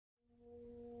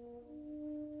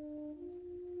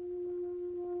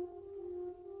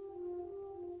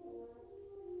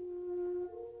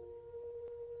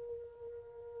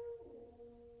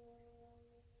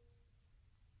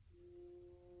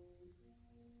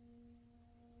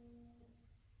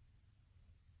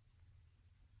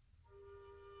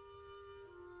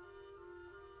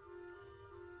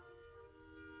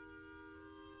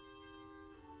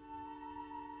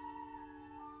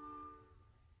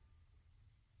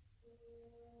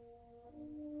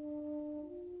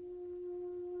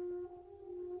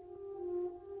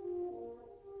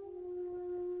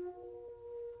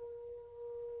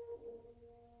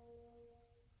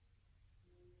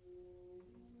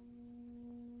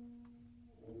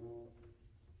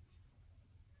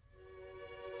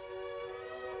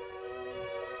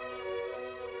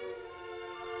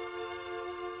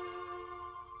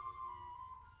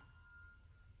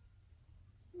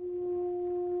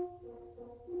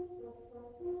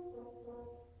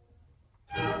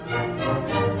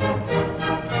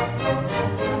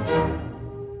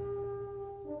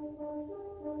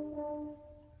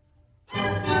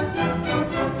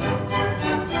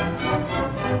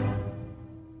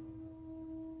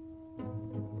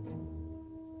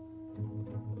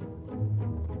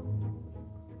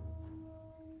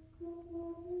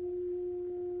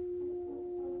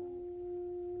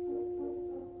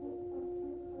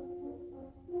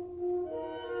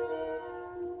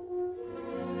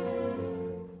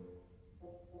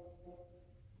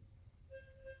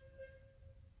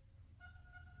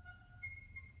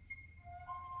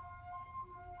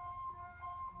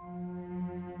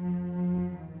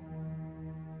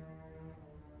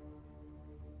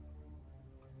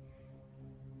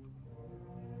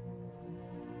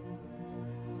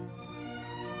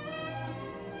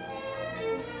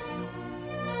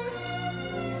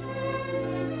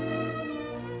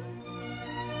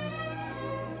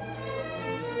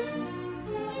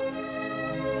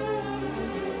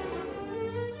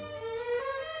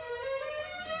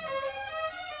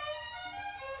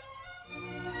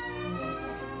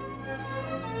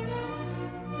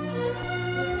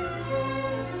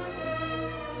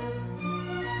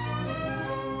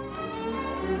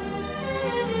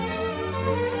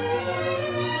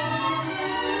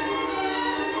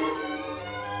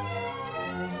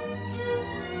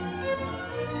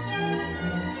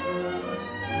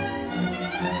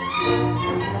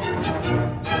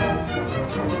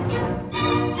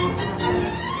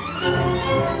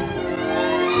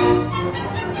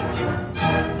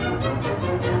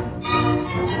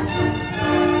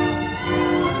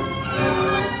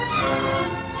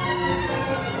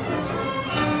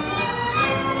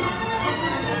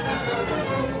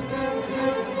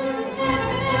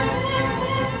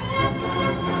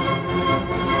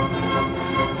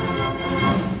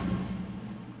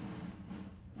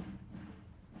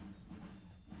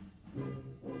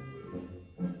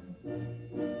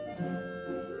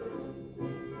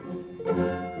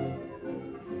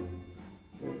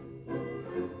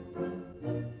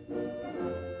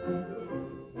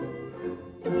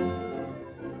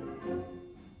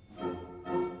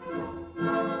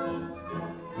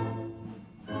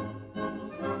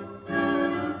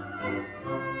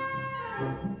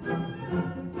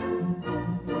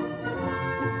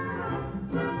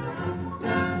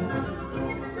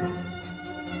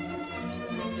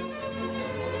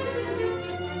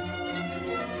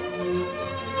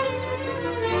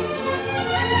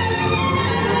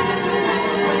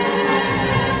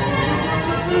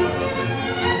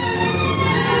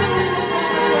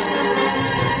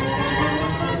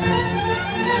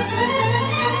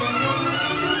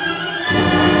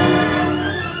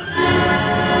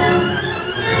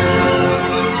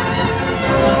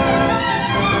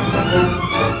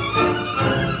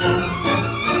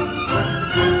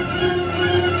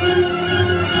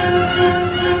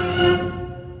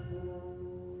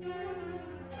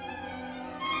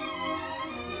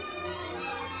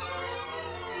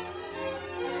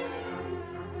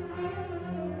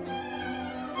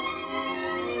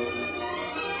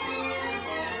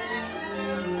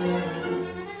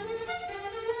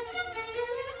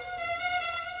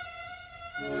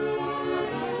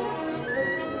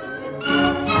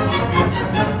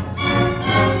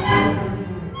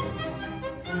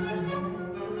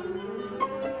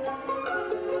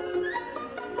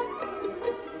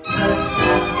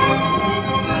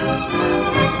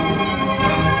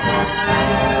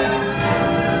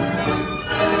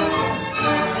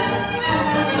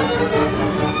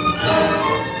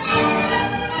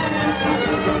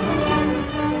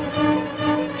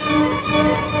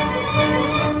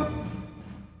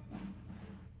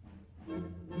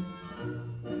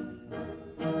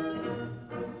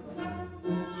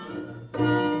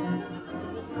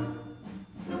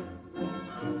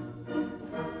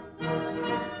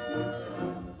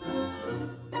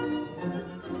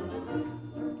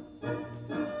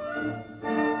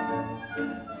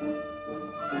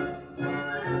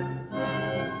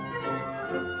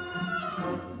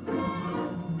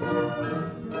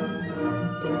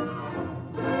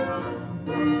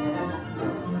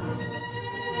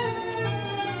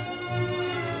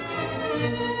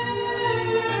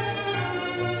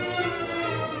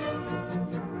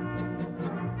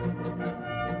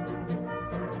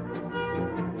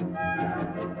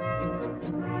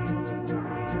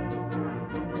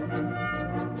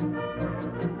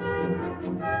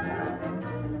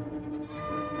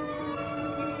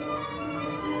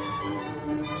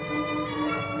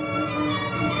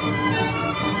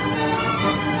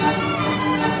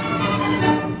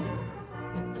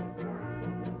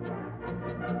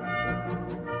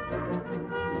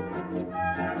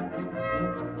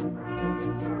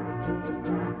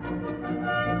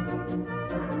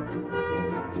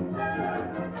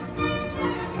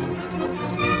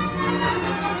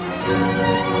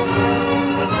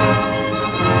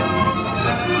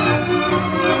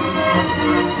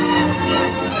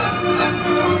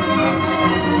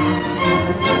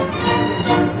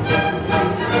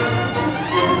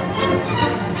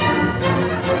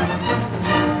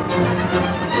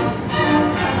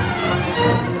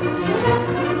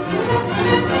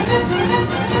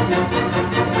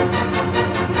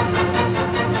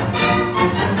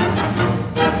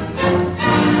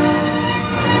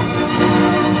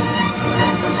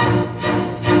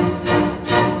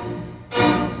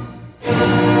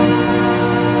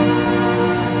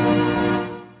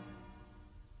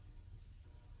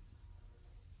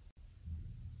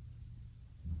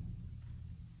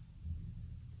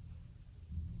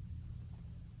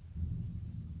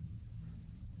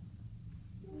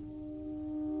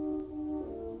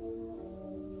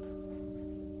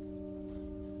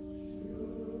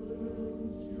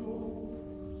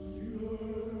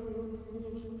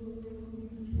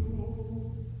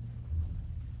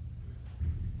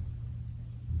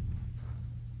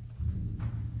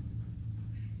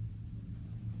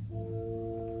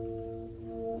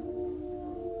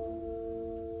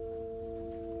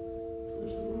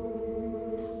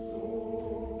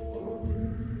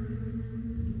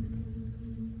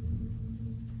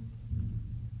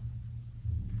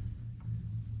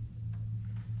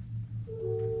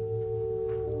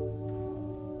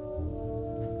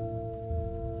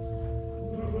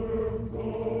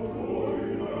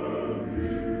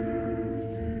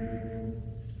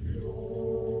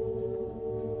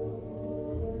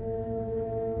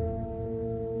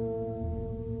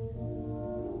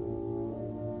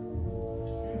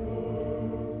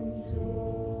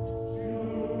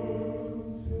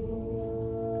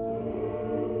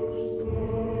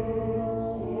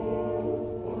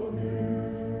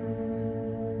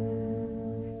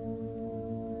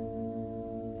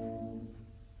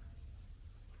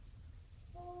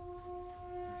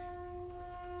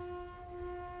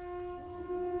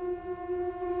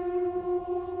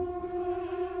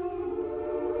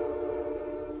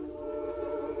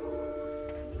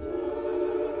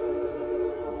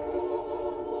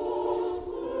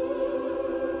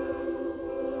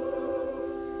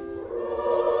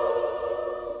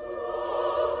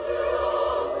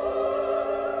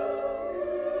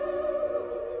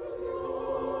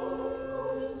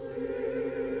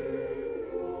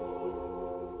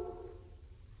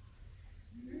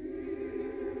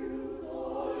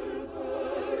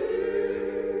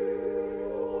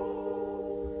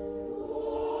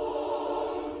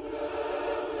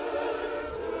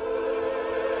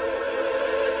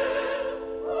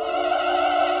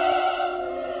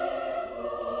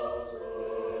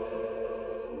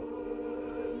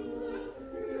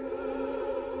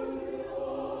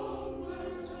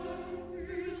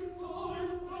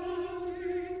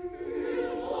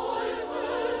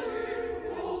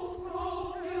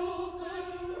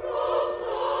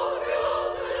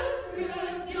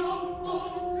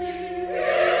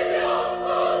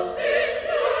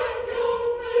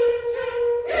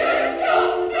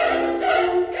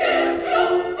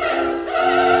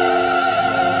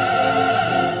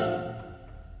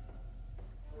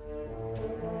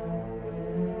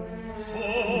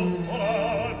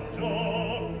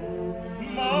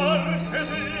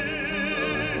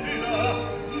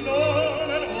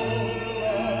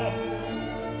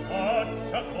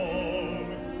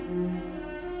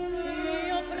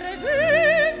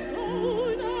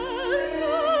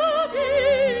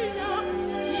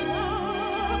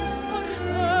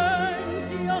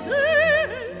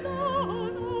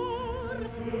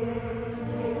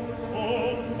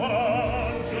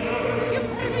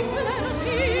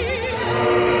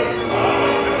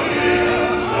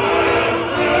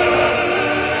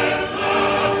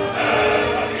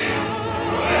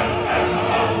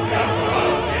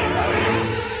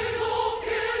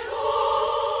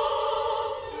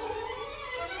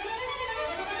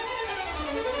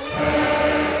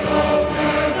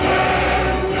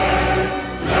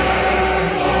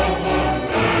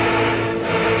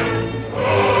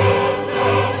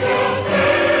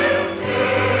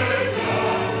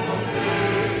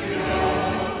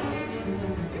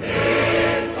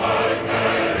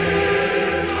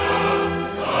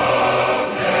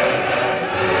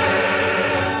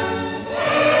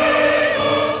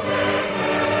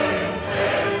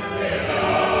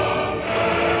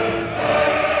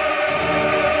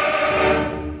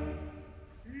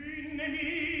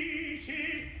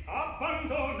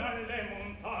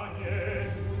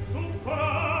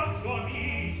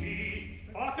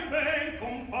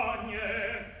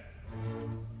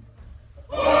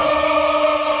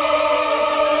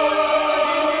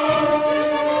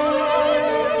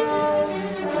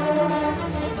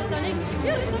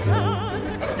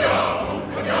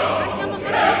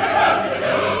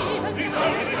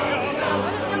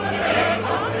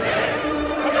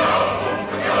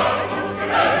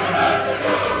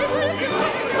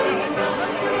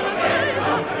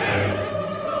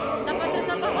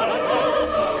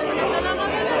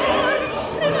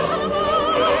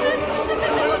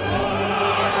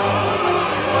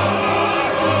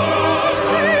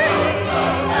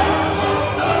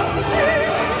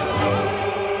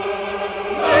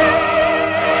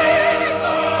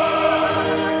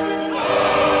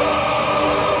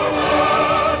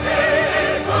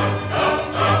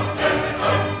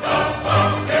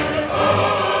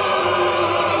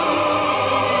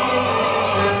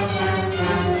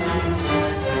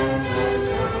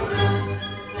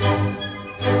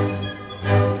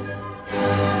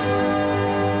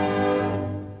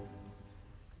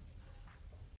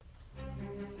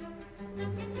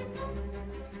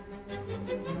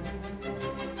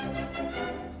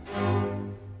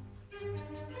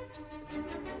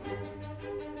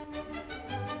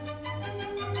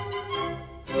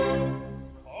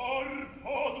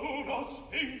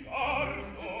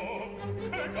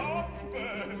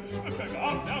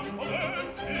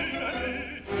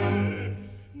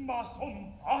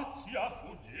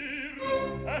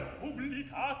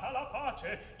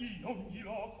pace in ogni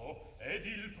loco, ed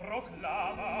il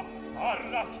proclama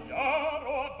parla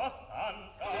chiaro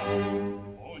abbastanza.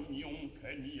 Ognun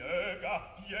che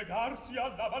niega piegarsi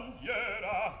alla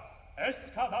bandiera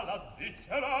esca dalla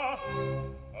Svizzera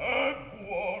e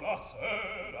buona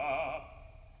sera.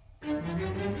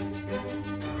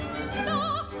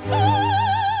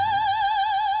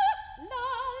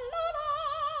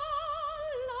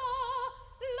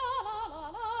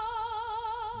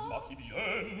 Ma chi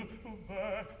vien?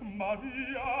 Beh,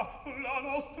 Maria, la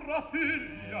nostra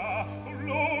figlia,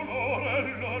 l'onore e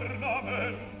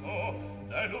l'ornamento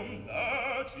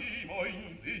dell'11°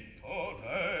 invitto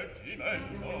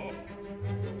reggimento.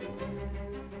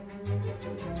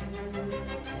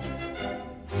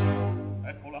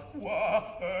 Eccola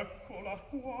qua,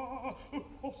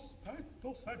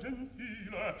 cospetto se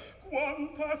gentile,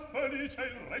 quanto è felice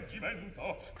il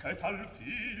reggimento che tal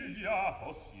figlia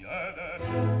possiede.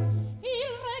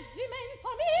 Il reggimento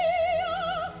mio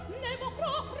ne vo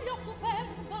proprio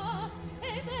superba,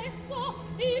 ed esso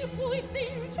il cui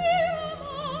sincero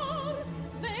amor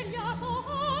vegliato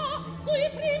ha sui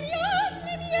primi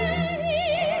anni miei.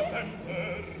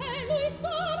 E lui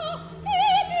solo che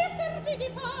mi servì di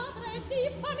padre e di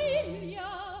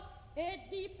famiglia e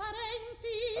di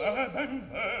parenti. Ben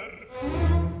ver.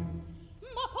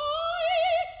 Ma poi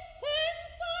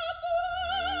senza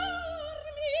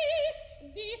durarmi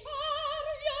di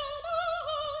fargli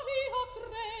onori, io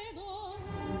credo.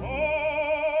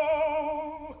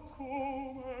 Oh,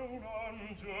 come un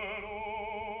angelo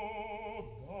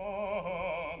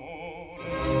d'amore.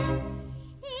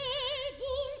 Ed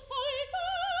un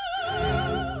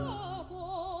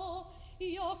soldato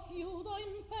io chiudo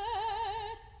in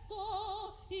petto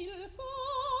il cuore.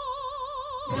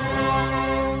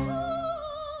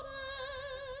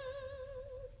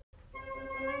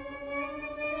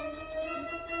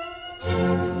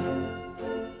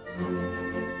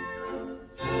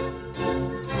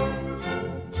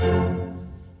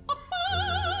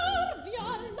 Apparvi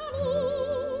alla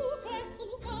luce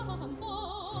sul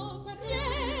campo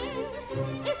guerrier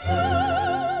e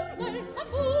son del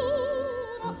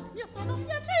tamburo mio sono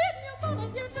piacer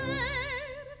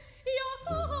io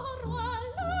corro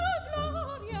alla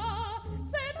gloria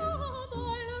se nodo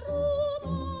il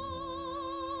rumor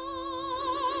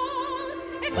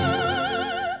e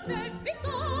parte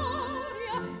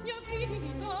vittoria io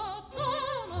grido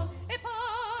d'onor e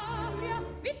patria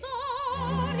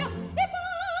vittoria e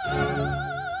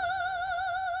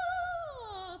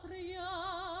patria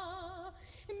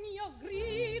mio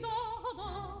grido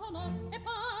d'onor e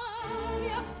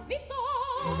patria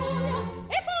vittoria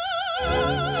e patria mio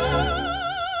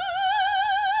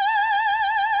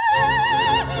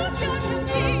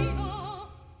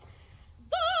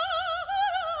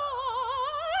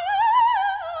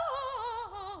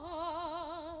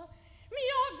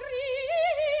mio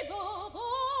grido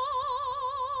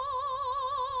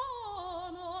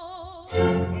d'onor. E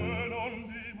non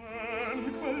di men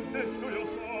quel desso io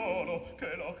sono,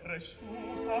 che l'ho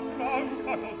cresciuta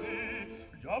franca così,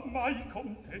 giammai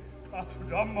contessa,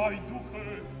 giammai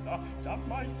duchessa,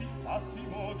 giammai si fatti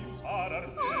modi usar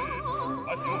arte.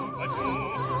 Va giù, va giù, va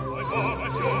giù, va giù, va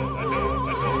giù,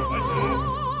 va giù, va giù.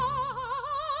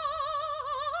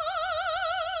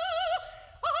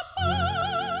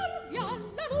 Apparvi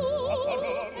alla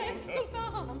luce sul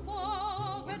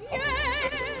campo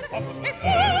guerrier e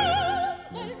son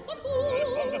del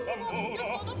tamburo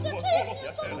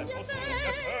mio sono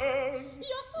piacer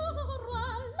io corro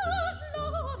alla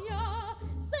gloria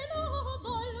se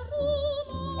nodo il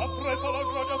rumor S'affretta la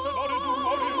gloria se non il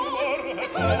rumor e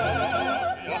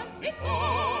patria,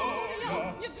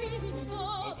 vittoria, mio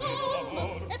grido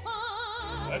d'onor e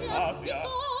patria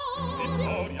vittoria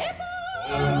vittoria, e patria.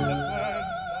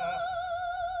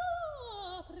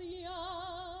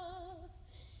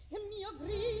 mio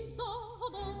grido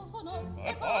d'onor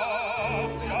E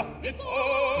patria,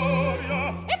 vittoria,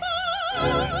 e vittoria.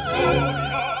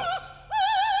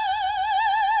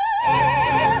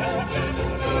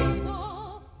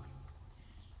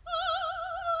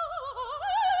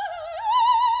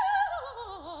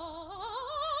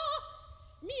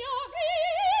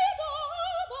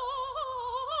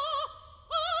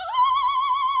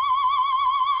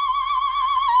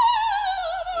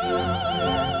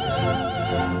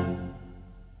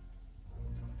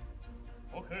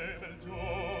 Oh, che bel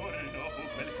giorno fu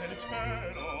quel che il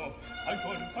cielo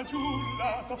ancor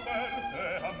fanciulla t'offerse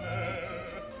a me,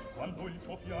 quando il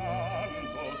tuo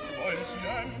pianto turbò il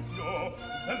silenzio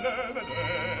delle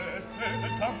vedette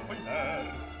del campo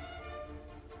inter.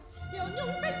 E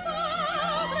ognun bel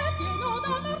padre pieno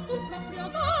d'amor sul proprio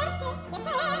dorso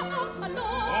portava a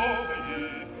loro. Oh,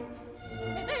 vedi,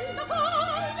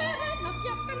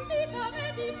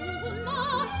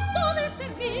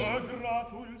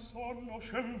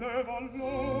 scendeva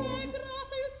all'ora. E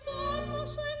grato il sonno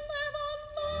scendeva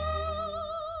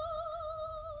all'ora.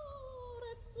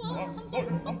 Quanto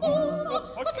il tamburo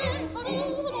faceva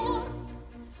rumor.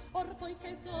 Or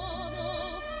poiché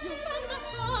sono più grande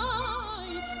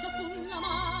assai, ciascun la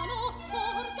mano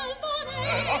porta il bonè.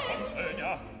 E la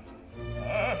consegna.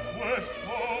 E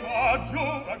questo omaggio,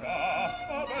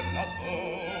 ragazza bella,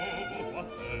 dopo a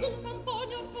te. Sul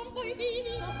campogno con voi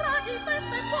divino, traghi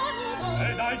festa e buon umor.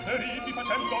 E dai feriti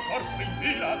facendo cor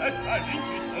stringila a destra e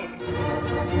vincitor.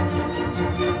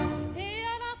 E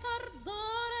alla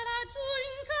tardore laggiù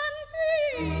in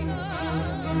cantina,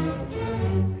 chi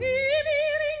mi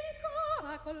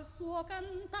rincora col suo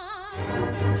cantar.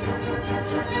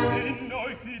 In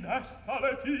noi chi desta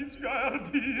Letizia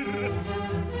ardir.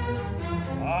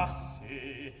 Ah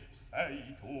sì,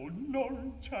 sei tu,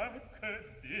 non c'è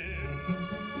che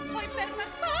dir. Poi per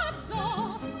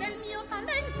messaggio del mio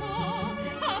talento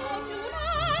amo più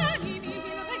unanimi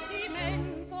il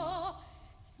reggimento.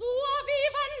 Sua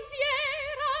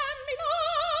vivandiera mi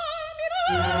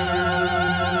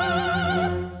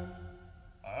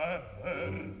È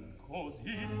ver,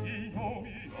 così ti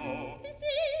nomino. Sì,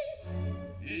 sì,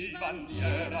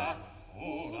 Vivandiera,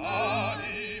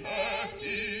 unanime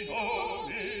ti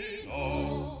nomino.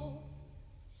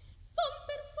 Son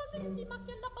persuasissima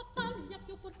che la battaglia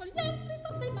più pur con gli altri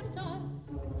saprei marciar.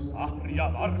 Sapria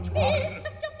Sì, marciar.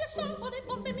 e schiaffi a sciampone,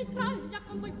 bombe e mitraglia,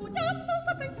 con voi pugnando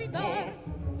saprei sfidar.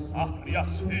 Sapria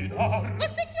sfidar.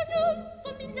 Così che ognuno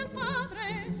somiglia al padre,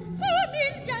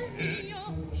 somiglia al mio.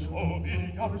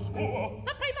 Somiglia al suo.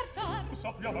 Saprei marciar,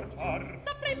 Sapria marciar.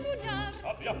 saprei pugnar,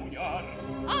 Sapria pugnar.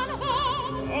 alla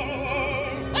vol,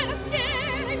 Allora, e la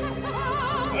schiera in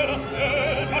marciar. e la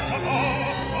schiera marciarà.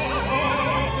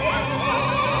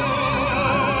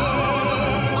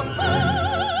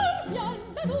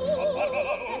 Apparve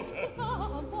alla luce sul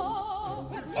campo,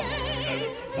 per lei, e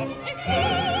suona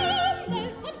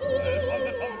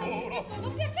il tamburo. E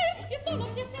sono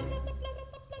piacere,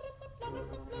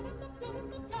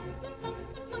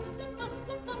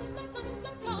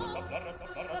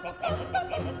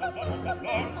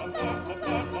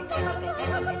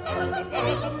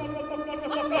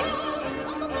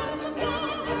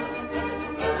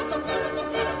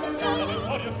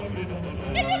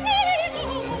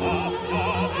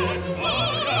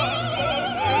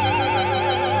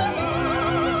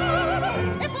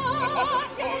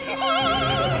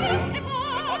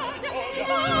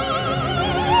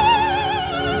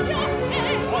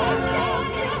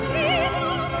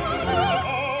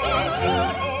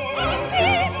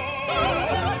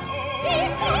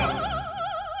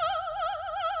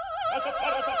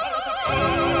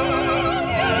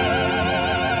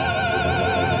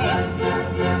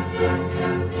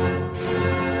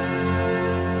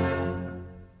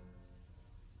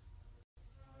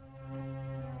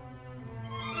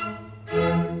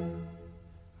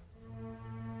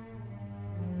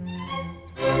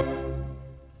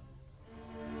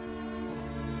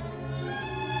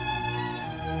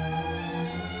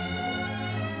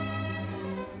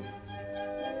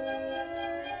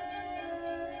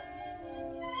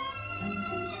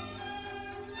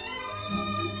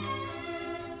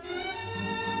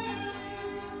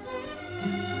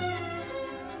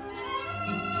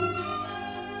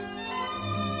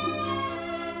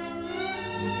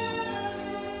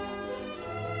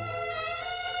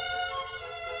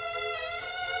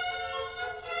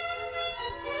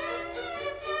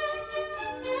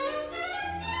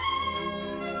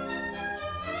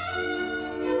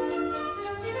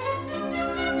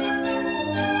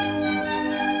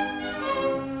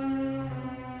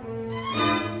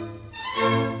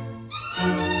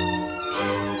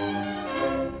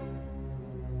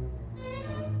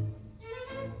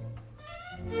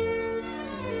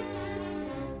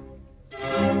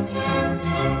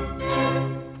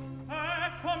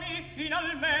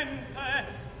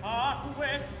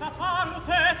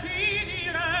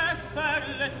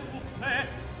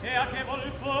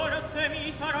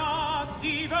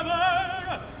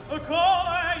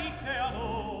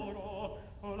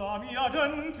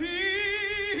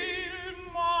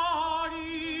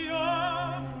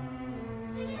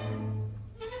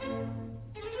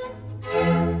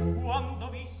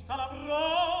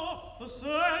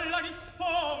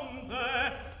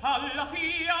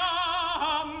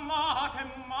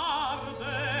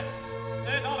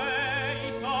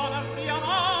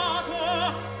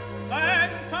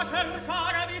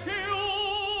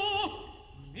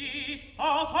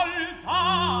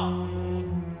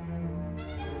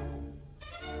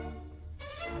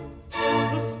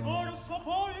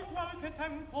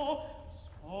 tempo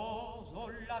sposo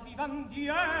la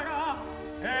vivandiera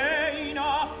e in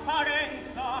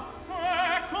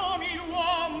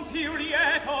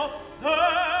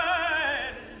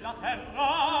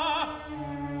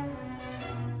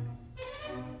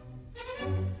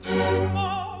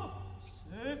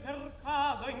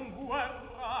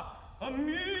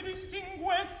mi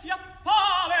distinguessi a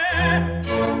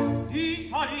tale di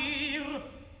salir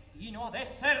fino ad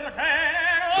esser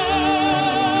generale.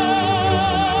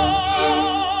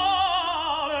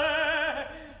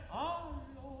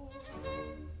 Allora,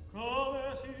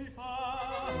 come si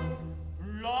fa?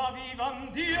 La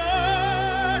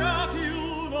vivandiera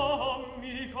più non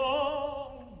mi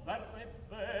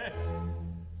converrebbe,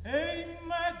 e in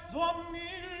mezzo a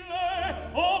 1000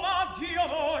 omaggi,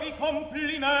 onori,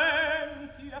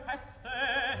 complimenti e feste,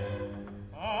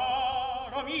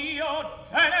 caro mio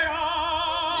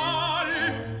general,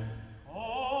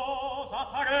 cosa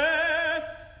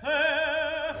fareste?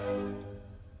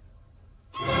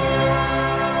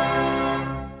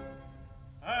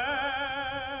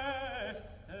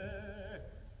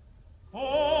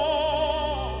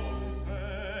 Pompe,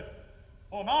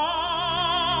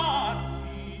 omaggi,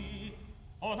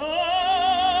 onori,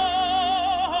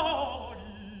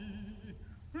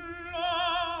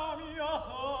 la mia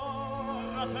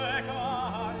sorte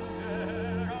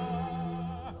cambierà.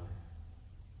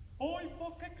 Poi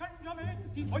poche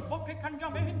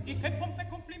cangiamenti, che pompe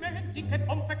complimenti, che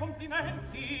pompe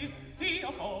complimenti.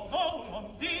 Io sono un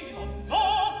mondino,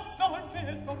 non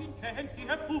cerco vincenzi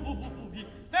e fumi,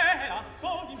 te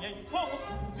lascio i miei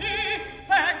costumi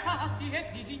per fasti e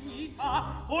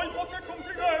dignità. Poi poche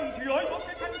complimenti, poi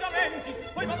poche cangiamenti,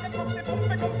 poi poche poste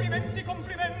pompe complimenti,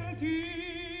 complimenti.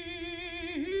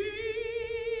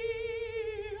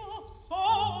 Io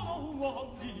sono un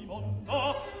uomo di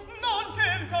mondo, non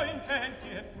cerco incensi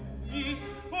e fumi,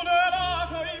 ne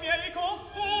lascio i miei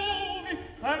costumi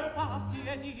per fasti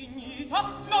e dignità.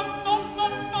 No, ne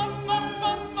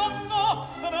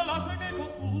lascio i miei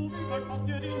costumi per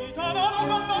fasti e dignità. No, ne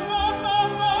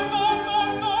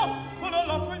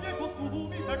lascio i miei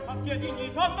costumi per fasti e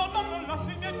dignità. No, non lascio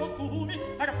i miei costumi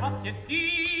per fasti e dignità.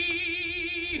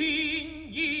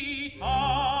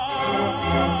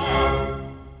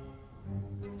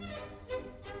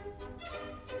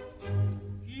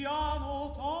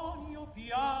 Piano Tonio,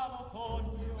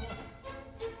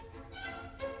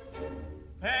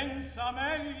 pensa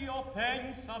meglio,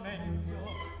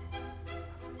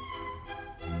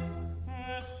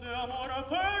 e se amore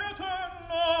per te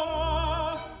non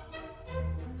ha,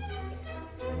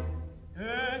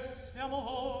 e se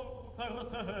amore per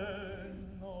te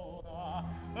non ha,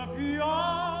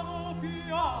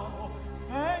 piano,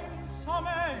 pensa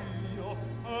meglio,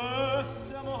 e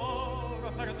se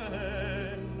amore per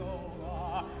te non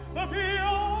ha,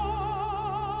 piano,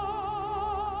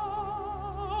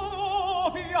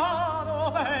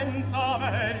 pensa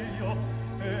meglio,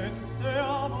 e se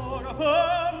amor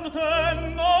per te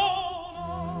non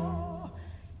ha,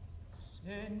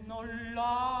 se non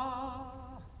l'ha.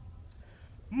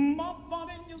 Ma va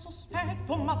nel mio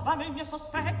sospetto,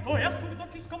 è assurdo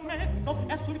ci scommetto,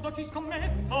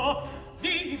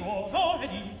 di buono e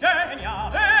di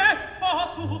geniale,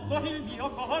 ma tutto il mio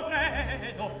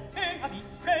corredo, e a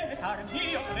disprezzar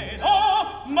mio credo,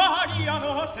 Maria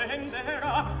non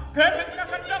scenderà, che c'entra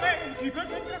cangiamenti, che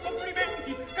c'entra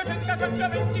complimenti, che c'entra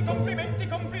cangiamenti, complimenti,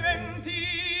 complimenti.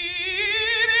 Di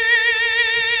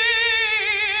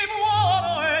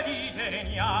buono e di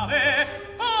geniale,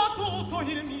 tutto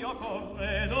il mio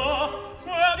corredo,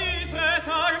 a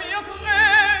disprezzar mio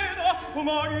credo,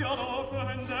 Maria non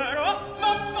scenderà. No,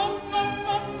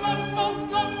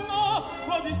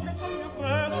 a disprezzar mio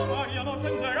credo, Maria non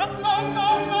scenderà. No,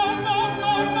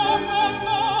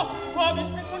 a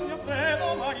disprezzar mio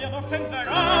credo, Maria non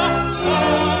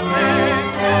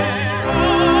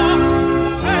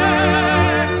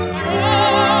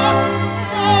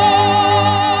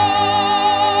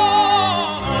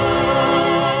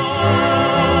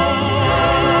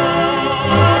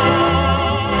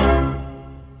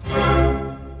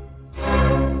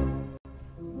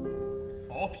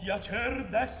piacer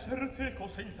d'esser teco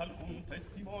senza alcun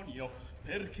testimonio,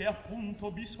 perché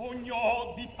appunto bisogno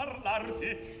ho di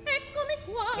parlarti. Eccomi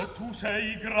qua. Tu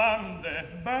sei grande,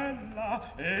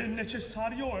 bella, e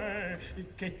necessario è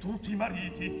che tu ti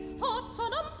mariti. Ciò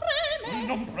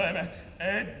non preme.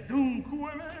 È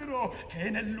dunque vero che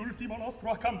nell'ultimo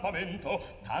nostro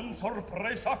accampamento tan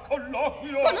sorpresa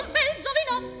colloquio con un bel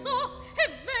giovinotto, è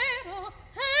vero.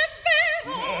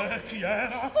 Chi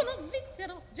era? Uno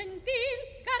svizzero,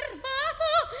 gentil, garbato,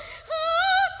 a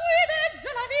cui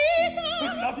deggia la vita.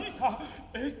 La vita?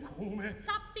 E come?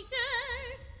 Sappi che...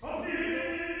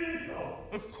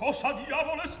 Cosa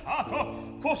diavolo è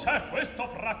stato? Cos'è questo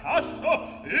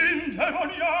fracasso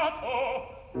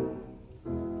indemoniato?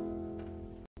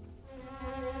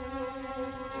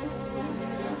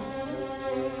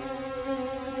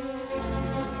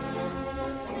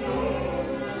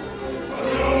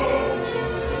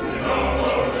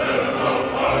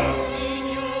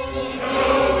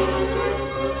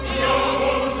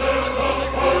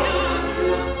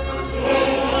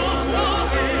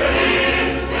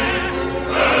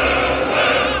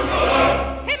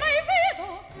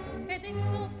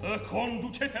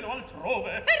 conducetelo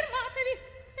altrove. Fermatevi,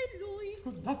 è lui.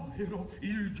 Davvero,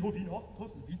 il giovinotto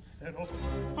svizzero.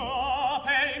 Ah,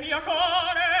 per il mio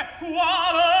cuore,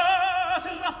 quale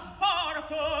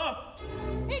trasporto!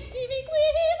 E chi vi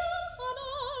guida a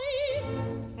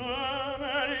noi?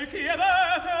 Me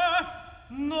chiedete,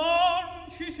 non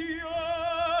ci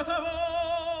siete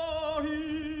voi.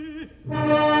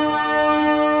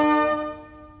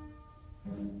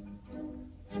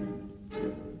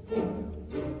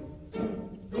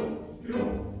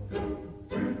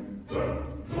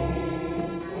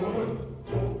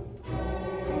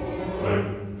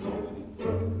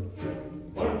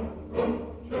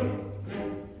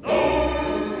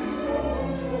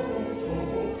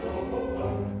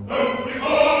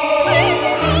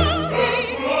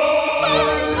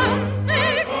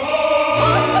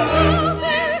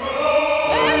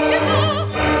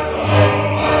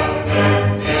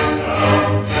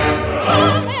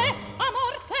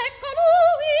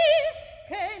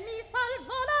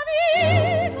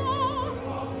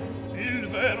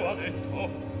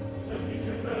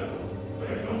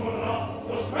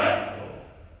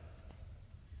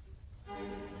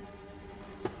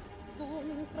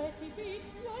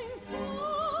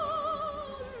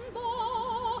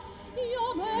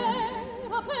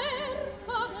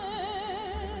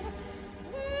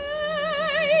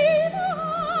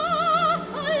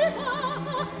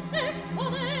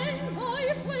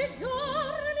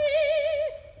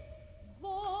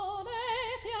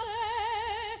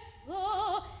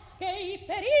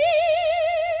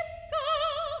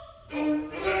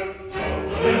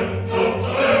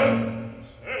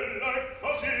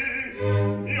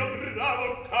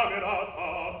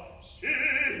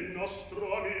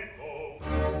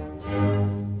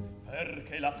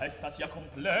 Sia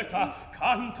completa,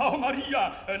 canta, o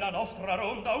Maria, è la nostra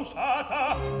ronda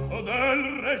usata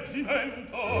del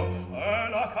reggimento, è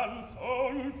la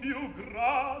canzon più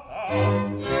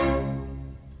grata.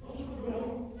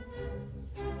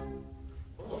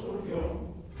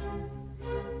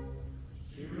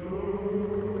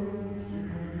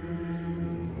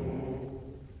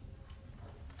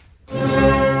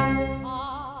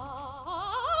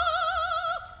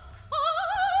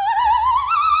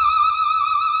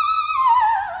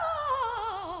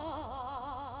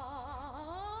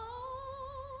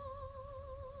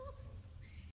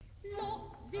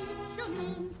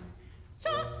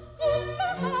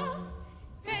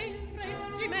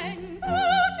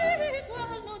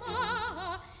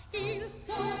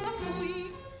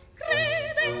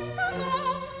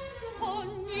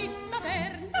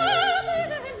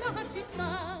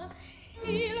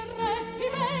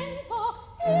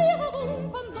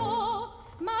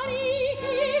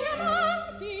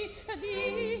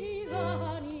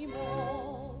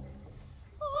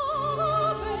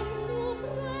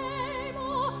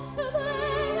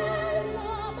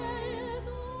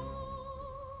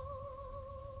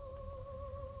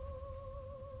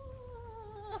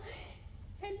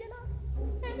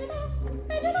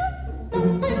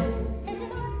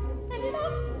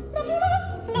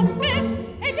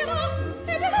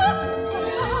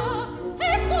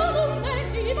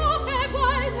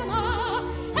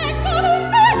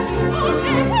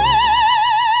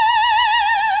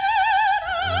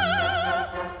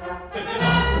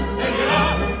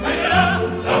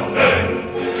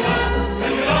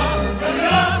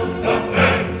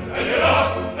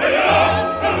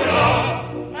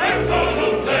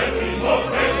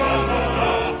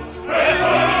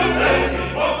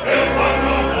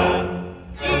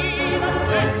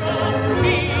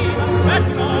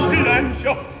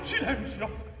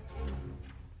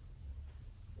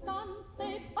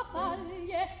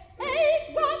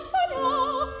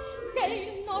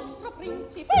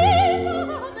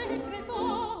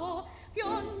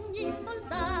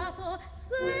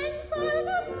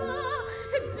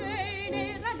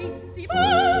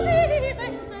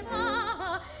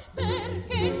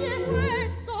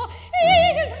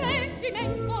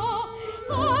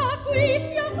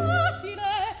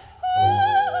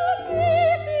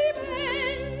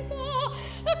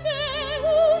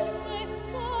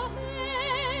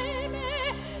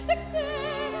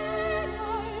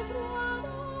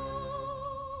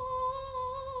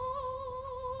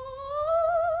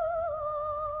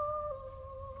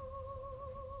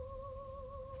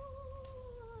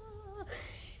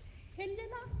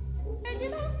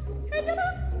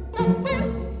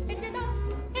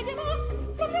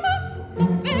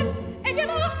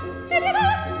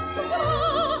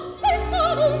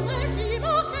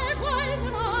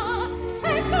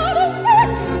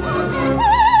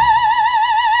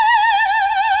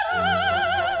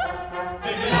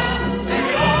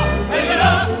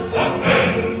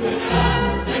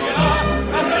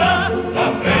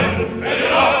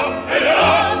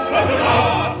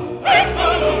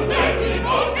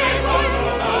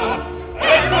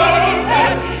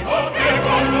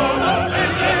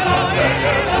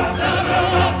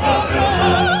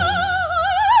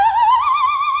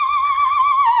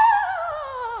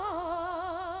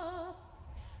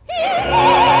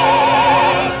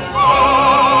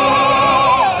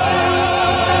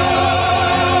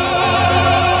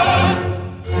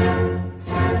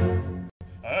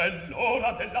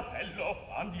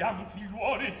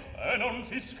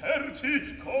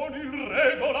 sì, con il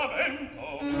regolamento.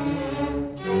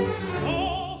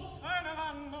 Oh, se ne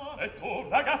vanno. E tu,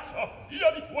 ragazzo, via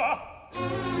di qua.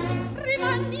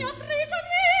 Rimani a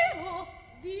prigioniero,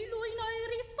 di lui noi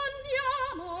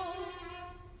rispondiamo.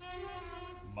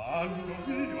 Mando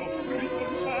io,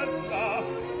 riconcetta.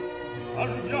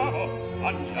 Andiamo,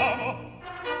 andiamo.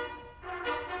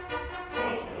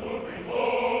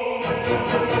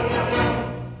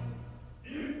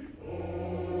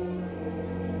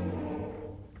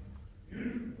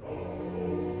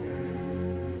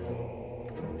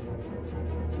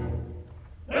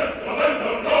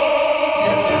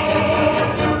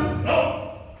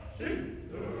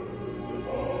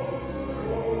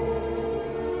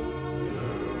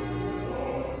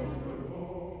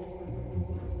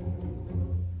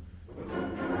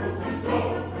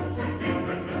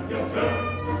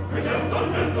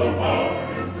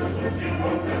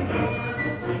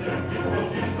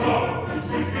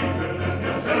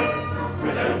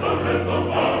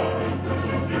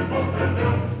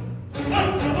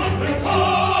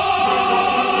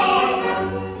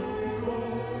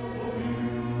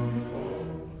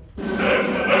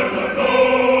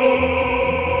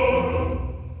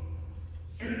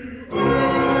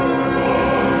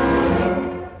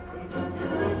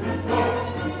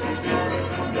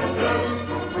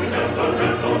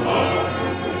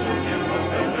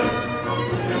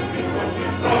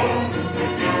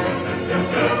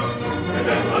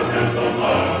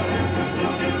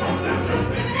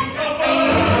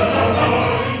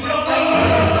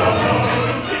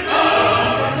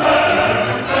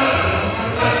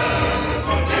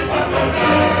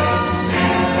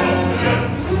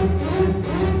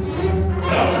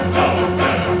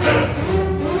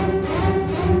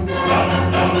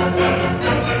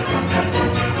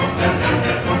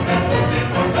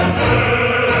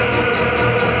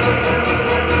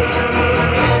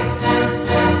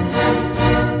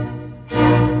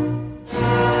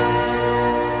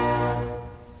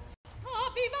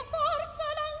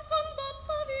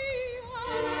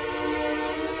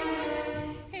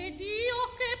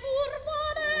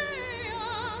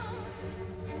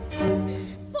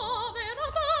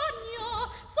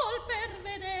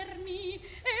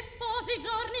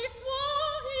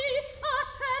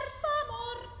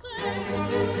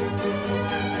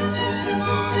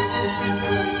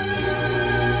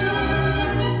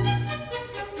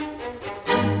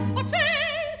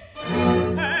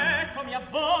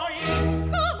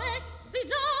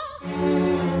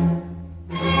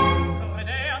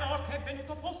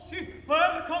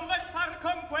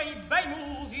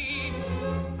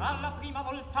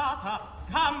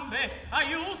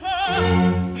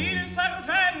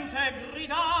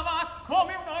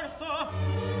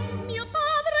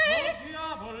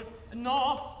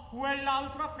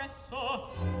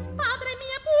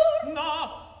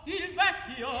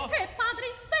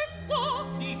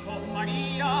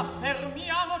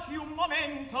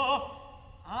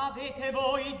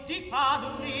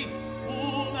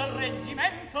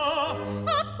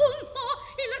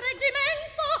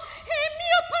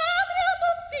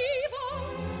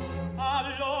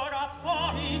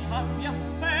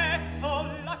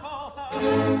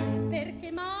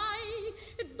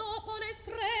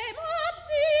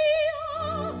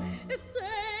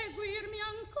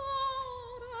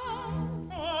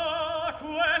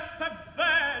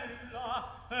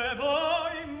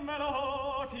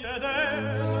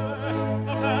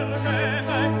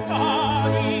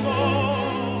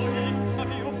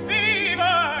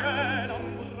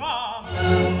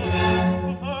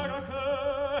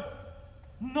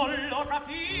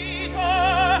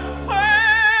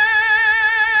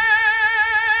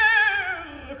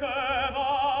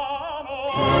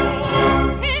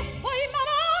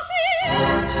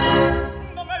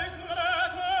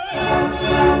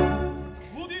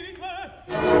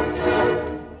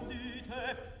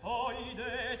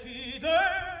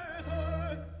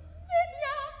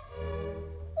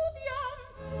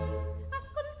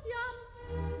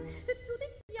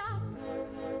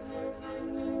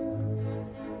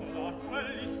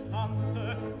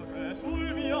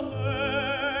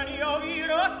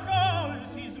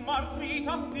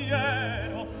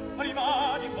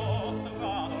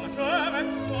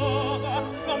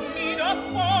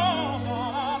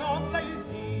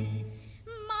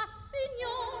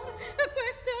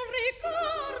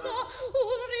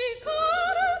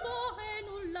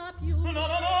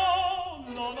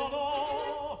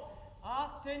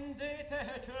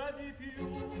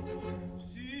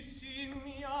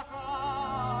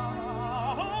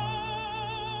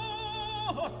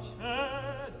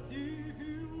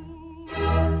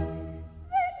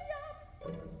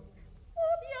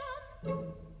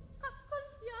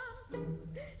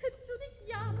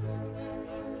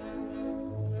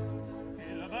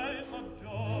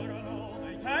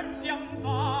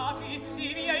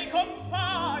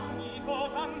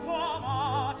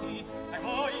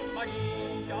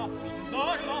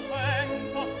 io lo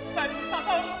sento, senza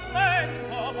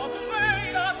tormento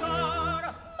potrei lasciar.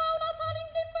 Ma una tale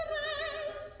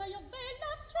indifferenza io ve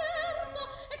la certo,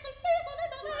 è colpevole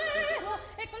davvero,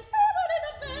 è colpevole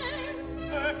davvero.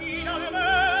 E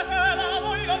finalmente la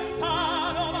vuoi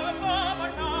lontano, ma lo so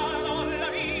portano la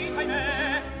vita in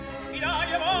me. Si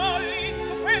dai e volli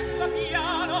su questo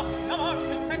piano, la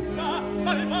morte stessa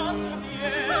dal vostro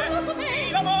piede. Ma lo so bene.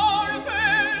 La morte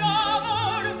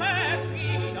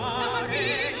sfidare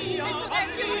io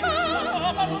lo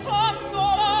so valutando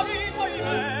la vita in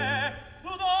me. Da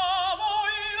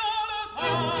voi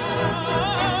lontano.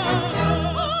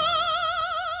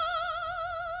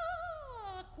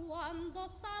 Quando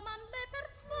s'aman le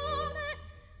persone,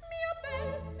 mio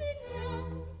bel signor,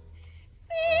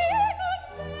 si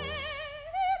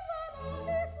conservano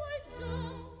i suoi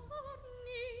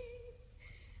giorni.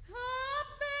 Ha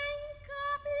ben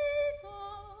capito,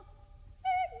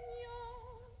 signor.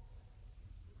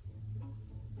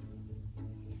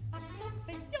 A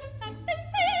confessione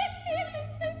attenti,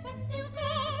 mio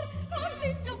cor,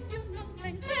 consiglio più non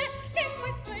sente che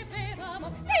questo è vero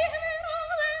amor, sì, è vero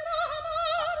amor.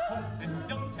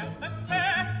 Confession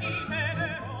certamente il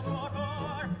teneroso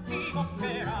cor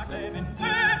dimostrerà clemente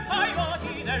ai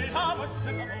voti dell'amor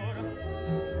supremo amor.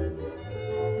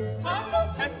 A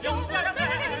confession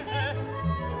certamente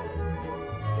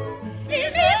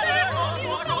il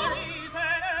teneroso cor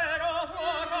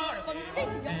Consiglio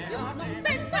più non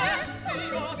sente, i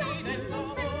voti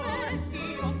dell'amor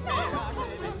dimostrerà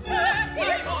clemente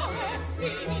ai voti di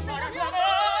miseria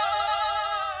amor.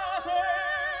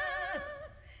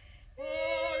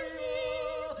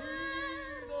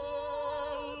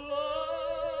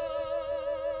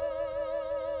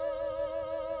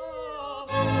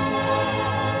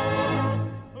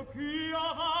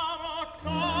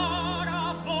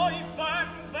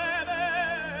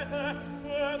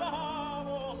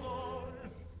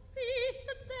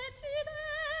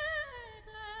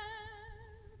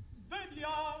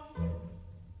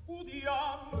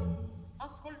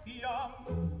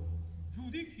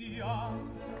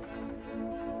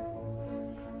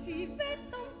 ci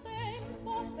vetta un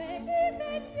tempo felice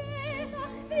e piena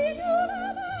di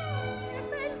una madre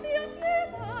senza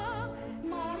pietà,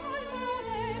 ma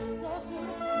adesso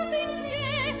turbato in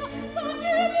piena so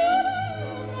che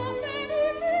l'altra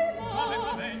felicità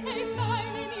e fra i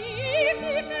nemici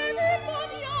che mi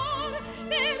poniar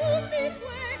per un di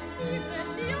questi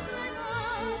certi a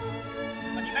pregare.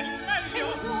 Ma di meglio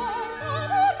un giorno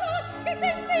vorrà che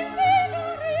senza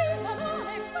impedire la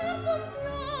dolezza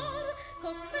compiar,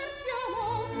 cospersiamo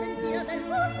sentia del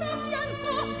vostro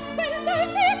fianco quel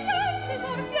dolce canto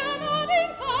sorpiano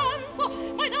d'incanto,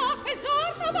 ma da quel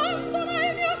giorno abbandona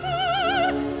il mio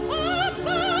cor,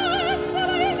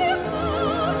 abbandona il mio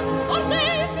cor, or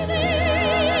decidi.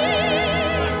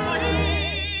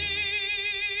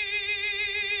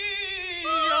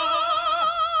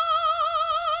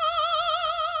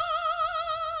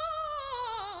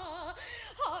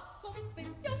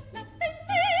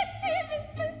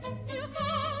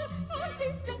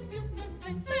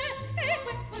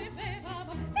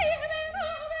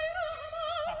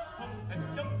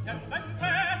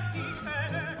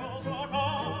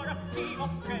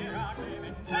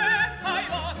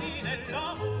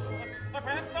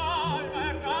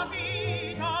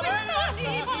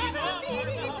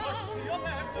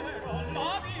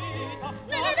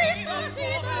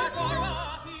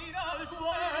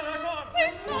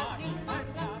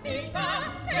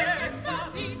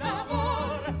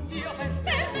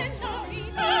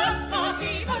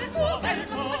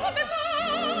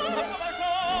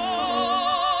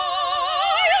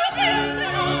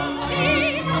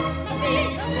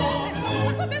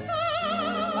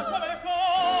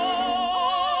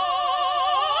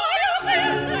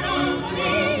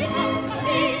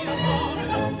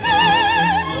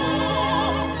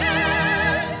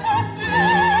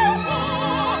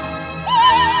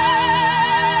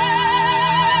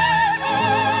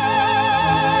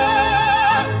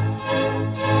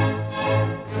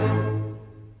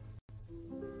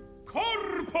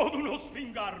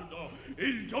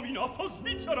 Il giovinotto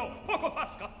svizzero poco fa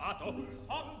scappato.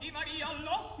 Son di Maria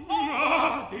lo sposo.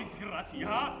 Ah,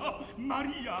 disgraziato!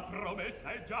 Maria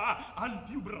promessa è già al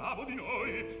più bravo di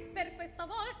noi. Per questa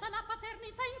volta la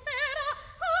paternità intera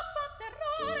ha fatto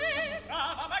terrore.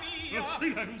 Brava Maria.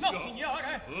 Silenzio! No,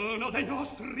 signore. Uno dei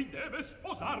nostri deve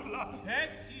sposarla. E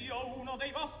se io uno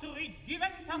dei vostri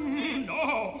diventassi? No!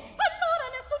 Allora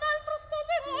nessun altro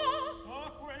sposerà.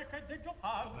 So quel che deggio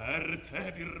far. Per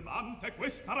te, birbante,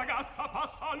 questa ragazza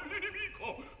passa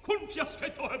all'inimico con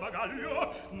fiaschetto e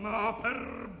bagaglio, ma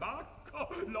per Bacco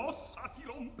tocco, l'ossa ti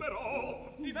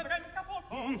romperò. Mi vedrei in capo.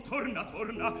 Torna,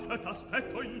 torna,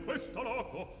 t'aspetto in questo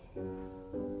loco.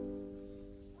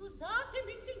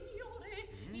 Scusatemi, signore,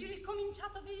 il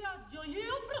cominciato viaggio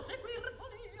io proseguir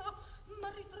volea, ma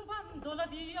ritrovando la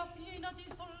via piena di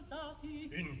soldati.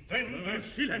 Intende?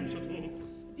 Silenzio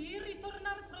tu. Di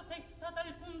ritornar protetta da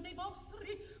alcun dei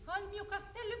vostri al mio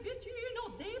castello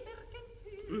vicino De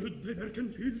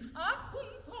Berkenfield?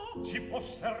 Appunto. Ci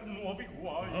posser nuovi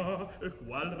guai. Ah, e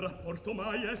qual rapporto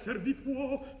mai esservi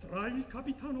può tra il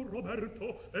capitano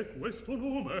Roberto e questo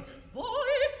nome?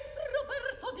 Voi,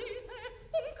 Roberto, dite,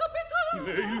 un capitano?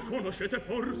 Lei il conoscete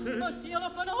forse? Ma se io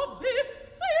lo conobbi,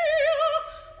 sì!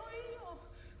 Io,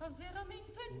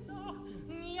 veramente no.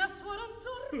 Mia suora un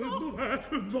giorno... Dov'è?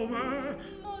 Dov'è?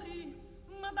 Morì,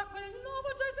 ma da quel nuovo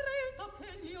segreto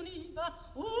che gli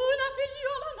univa una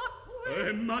figliola nacque.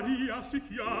 E Maria si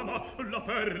chiama, la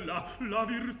perla, la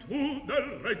virtù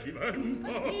del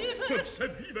reggimento. Vive? Se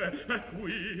vive, è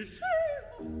qui. Sì.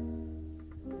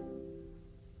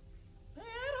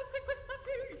 Spero che questa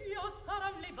figlia sarà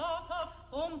allevata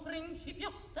con principi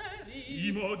austeri.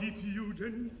 I modi più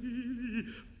gentili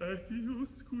e più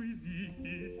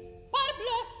squisiti.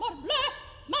 Parbleu,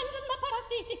 mangiano da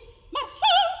parasiti.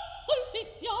 Marchons sul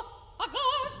vizio, a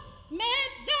gauche,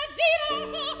 mezza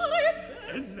girare.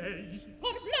 E lei?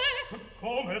 Parbleu,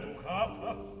 Come educata?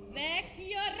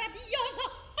 vecchio e rabbioso,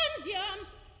 andiamo.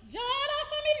 Già la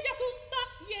famiglia tutta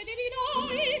chiede di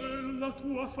noi. La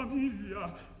tua famiglia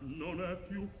non è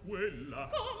più quella.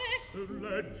 Come?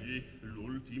 Leggi,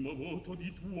 l'ultimo voto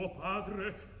di tuo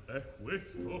padre è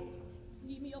questo.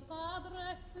 Di mio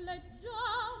padre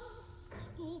leggiamo,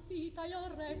 stupita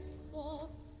io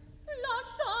resto.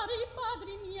 Lasciare i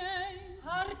padri miei,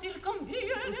 partir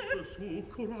conviene. Su,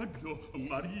 coraggio,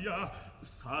 Maria,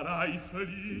 sarai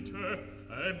felice.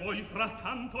 E voi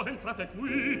frattanto entrate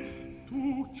qui.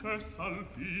 Tu cessa al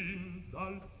fin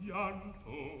dal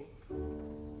pianto.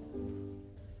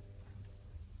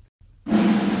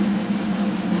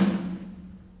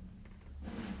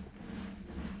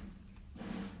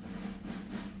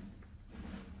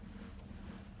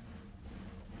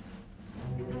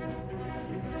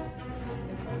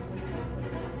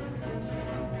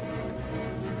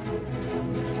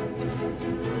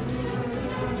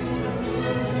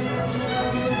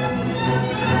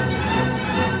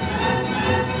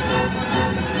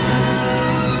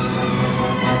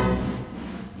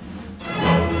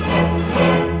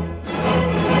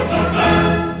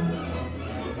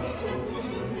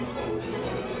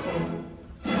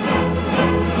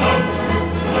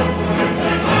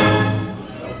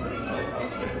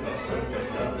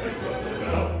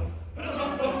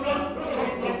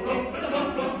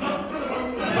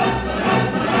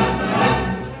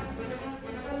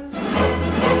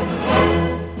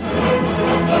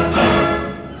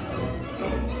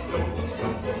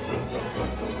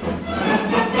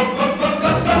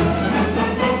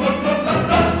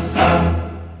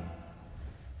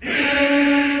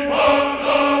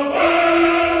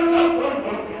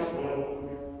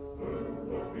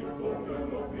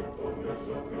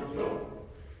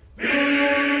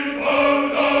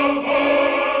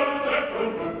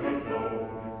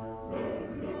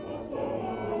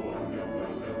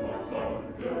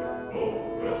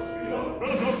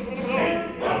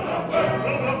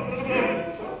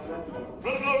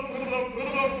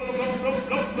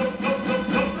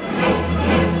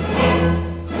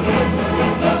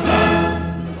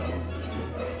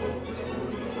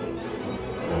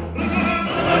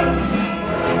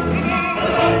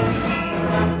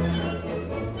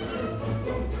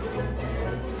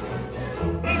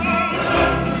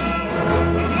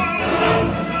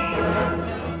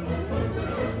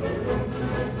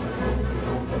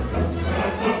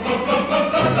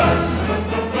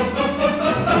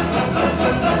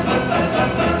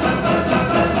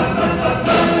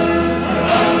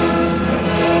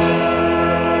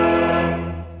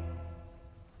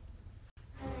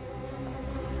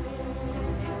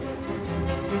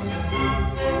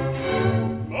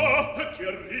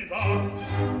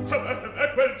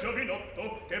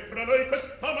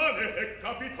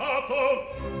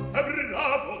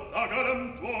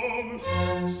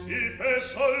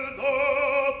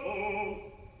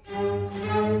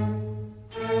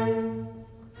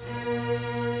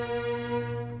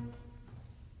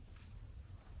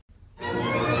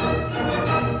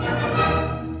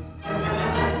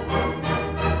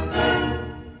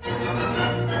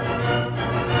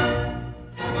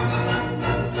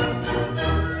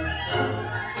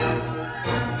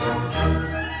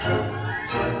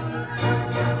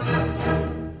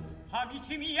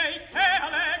 Amici miei che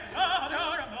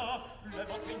alleggiano le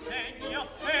vostre insegne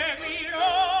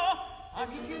seguirò.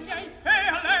 Amici miei, che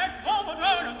allegro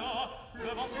giorno,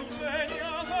 le vostre insegne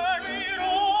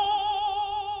seguirò.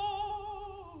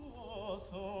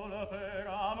 Solo per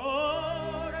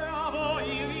amore a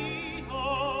voi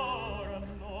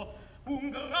ritorno, un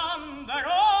grande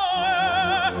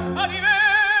eroe diventerò.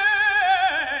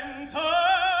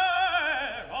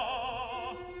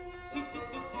 Sì, sì,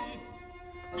 sì, sì,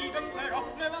 diventerò,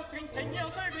 le vostre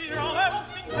insegne seguirò, le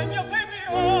vostre insegne seguirò.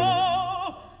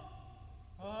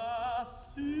 Ah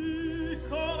sì,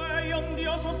 come io un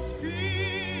Dio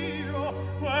sospiro,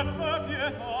 e per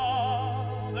pietà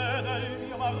del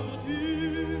mio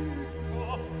martirio,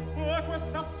 e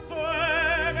questa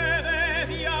speme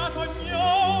desiato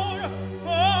ignor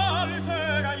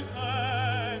altera i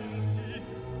sensi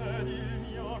ed il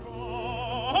mio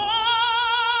cor.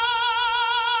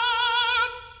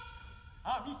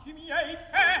 Amici miei,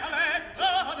 che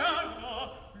allegro giorno,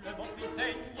 le vostre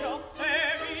insegne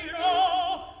seguirò.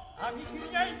 Amici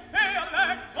miei, che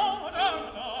allegro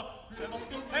giorno, le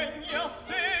vostre insegne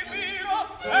seguirò.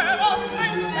 Le vostre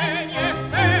insegne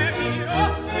seguirò,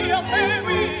 io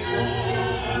seguirò.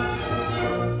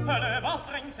 Le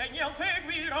vostre insegne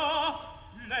seguirò,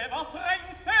 le vostre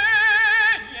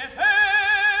insegne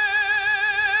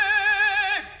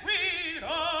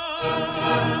seguirò.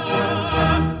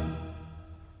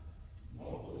 Ma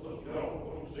cosa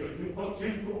diavolo sei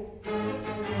impazzito?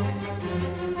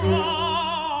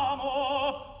 Amo,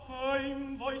 e in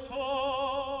voi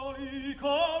soli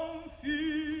confida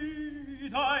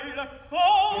il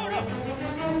cor.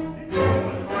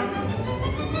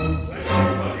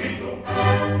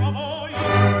 A voi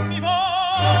mi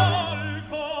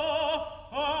volgo,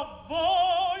 a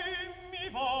voi mi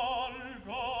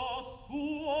volgo,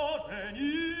 suo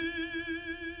genitor.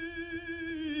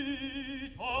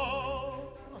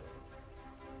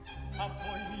 A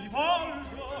voi mi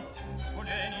volgo, suo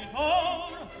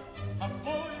genitor.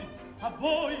 A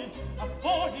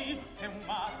voi, che un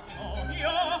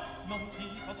matrimonio non si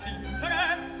può stringere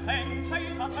senza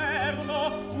il paterno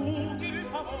util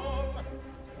favor.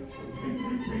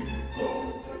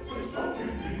 Sei stato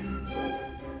il vinto,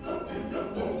 la figlia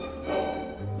vostra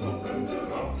non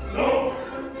prenderà, no,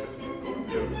 che si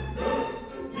conviene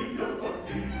il mio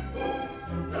partito,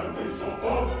 che a me suo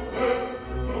padre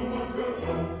non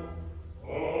mancherà.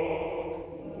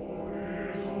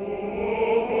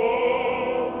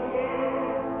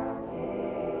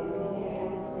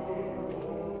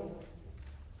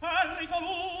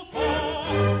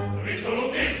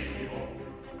 Risolutissimo.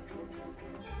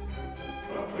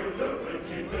 Tra quel del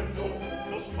reggimento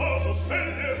lo sposo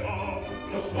sceglierà.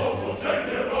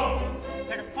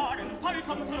 Per fare un tal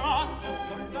contratto,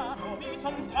 soldato mi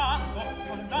son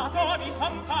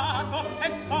fatto, e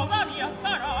sposa mia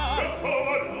sarà.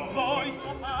 Voi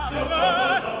suo padre,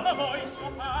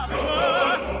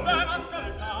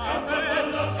 m'ascoltate,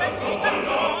 sentite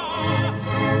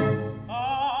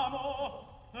amo,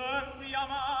 e vi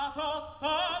amato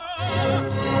sarà.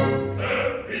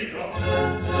 Via,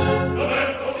 non è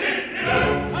possibile.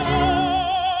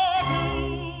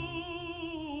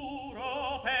 Giuro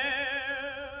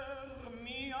per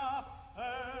mia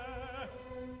fe.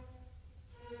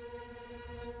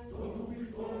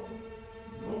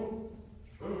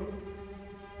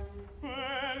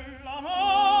 Quella mano,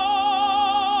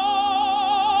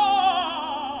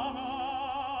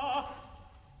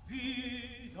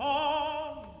 vita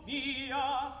mia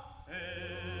fe.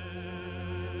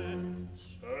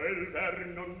 Se il ver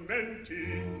non menti,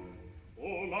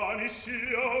 umani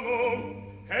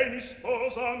siamo, che mi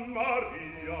sposa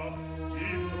Maria, ti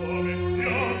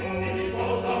promettiamo. Mi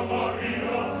sposa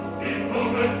Maria, ti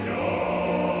promettiamo.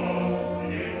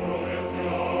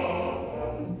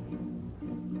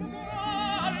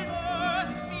 Qual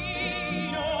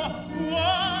destino,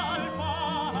 qual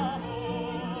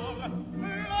favor,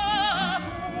 la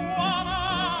sua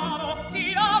mano si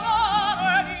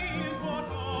lavora ed il suo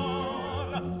cor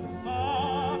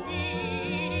ha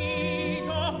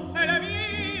finito e le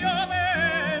mie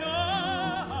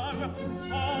penar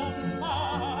son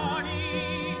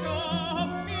marito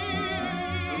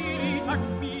milita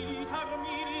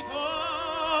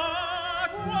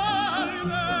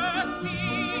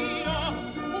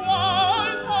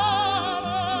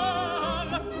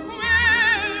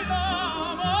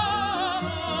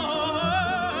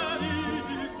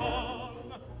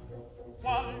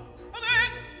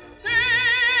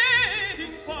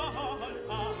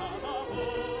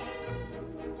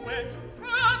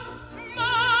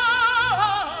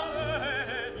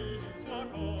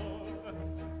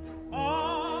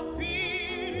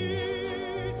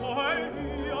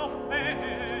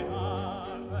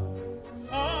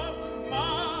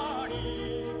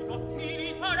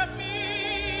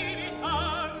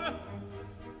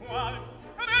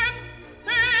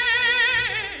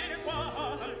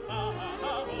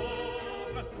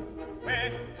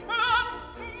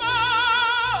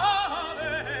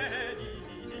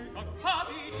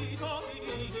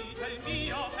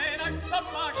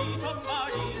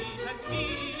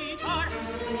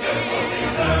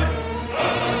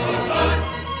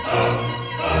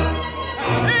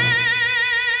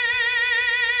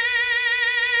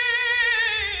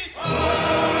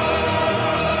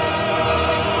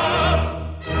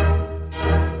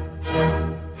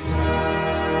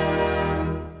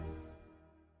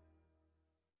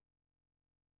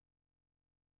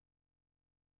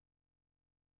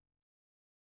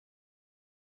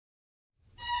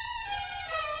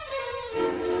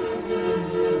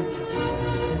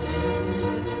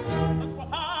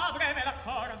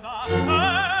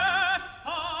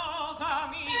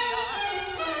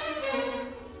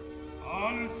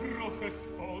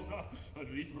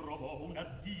Ritrovò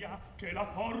una zia che la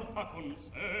porta con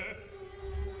sé.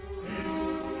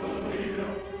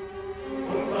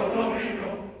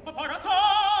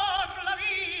 Portarla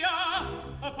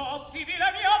via,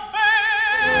 possibile mio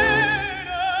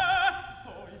bene,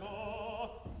 poi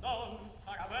no, non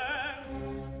sarà ben.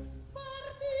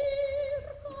 Partir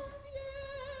conviene.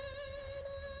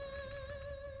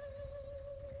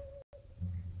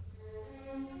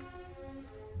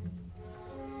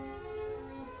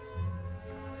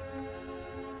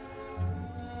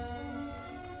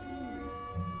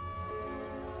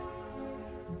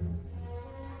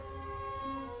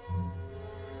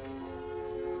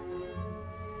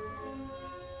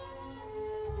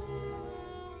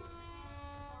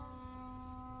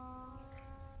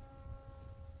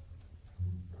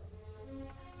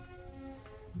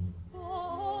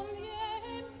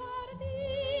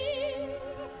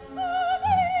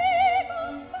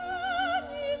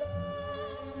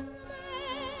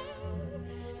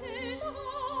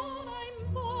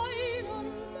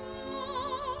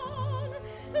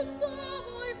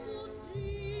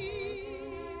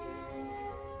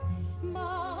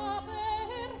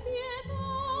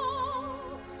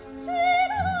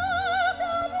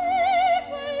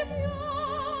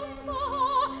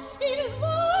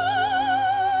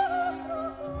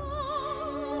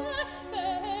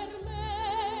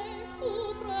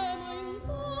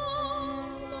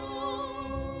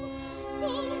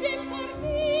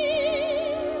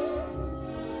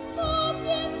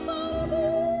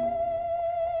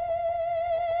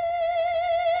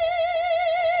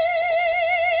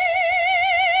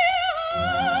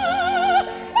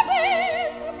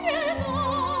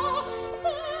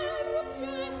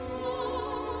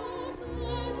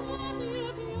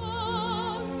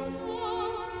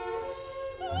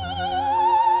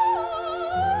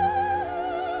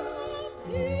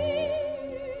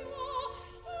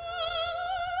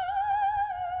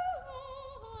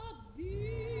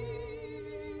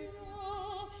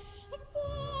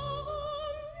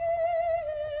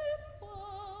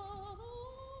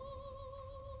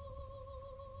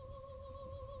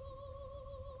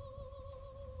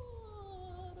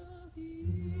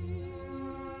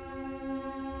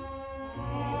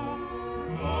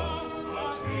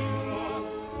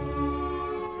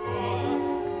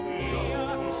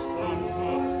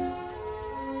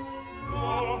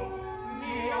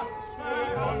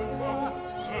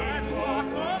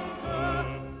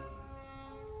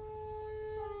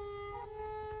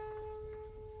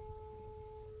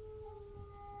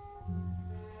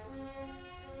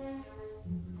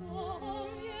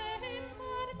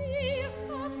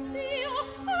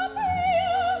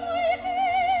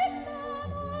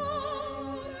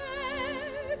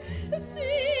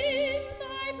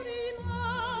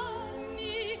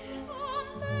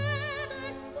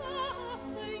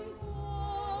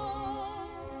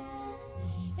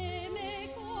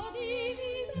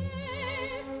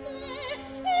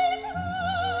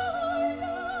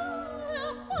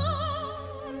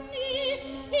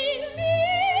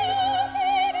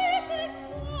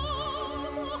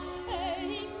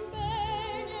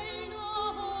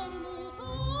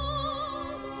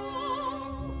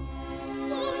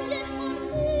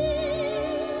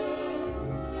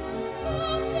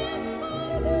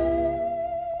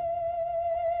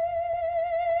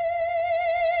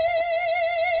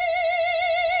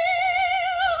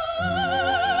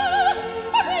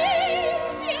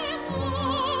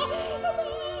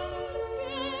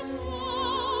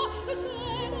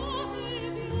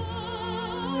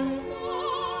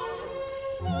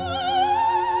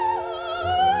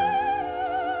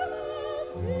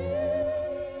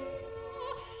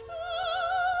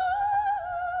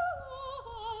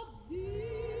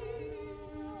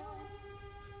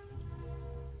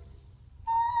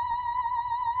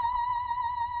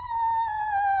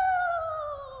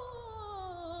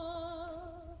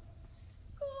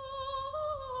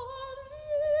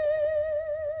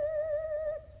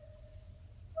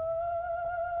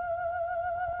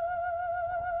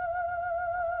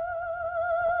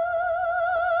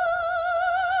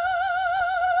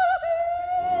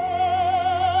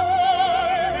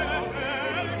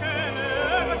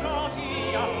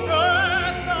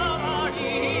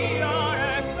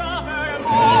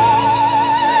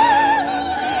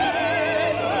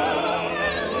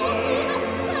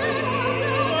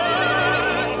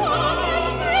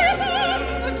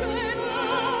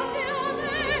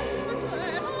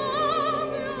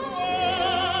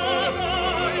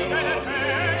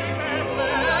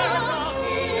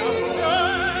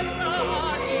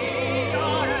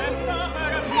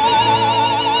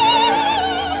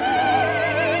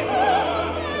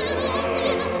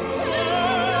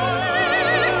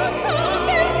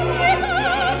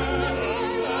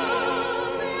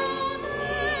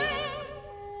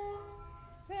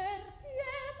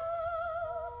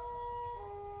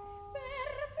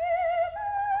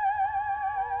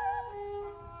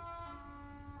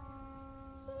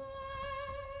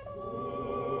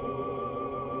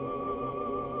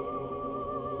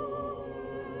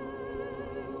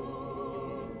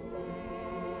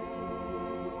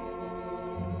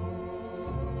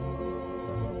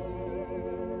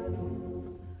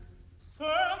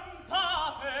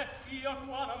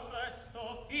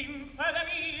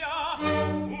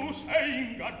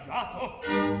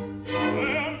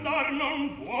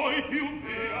 vuoi più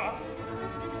via.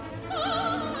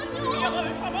 Mio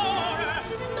dolce amore,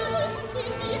 non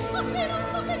dirmi, a me non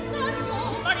fa pensarlo.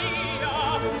 Maria,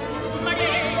 E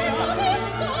Maria,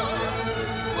 adesso,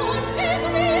 perché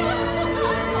dobia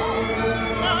sposarlo?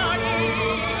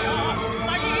 Maria,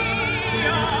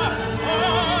 Maria,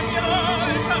 oh mio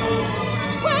dolce amore.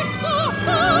 Questo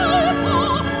colpo è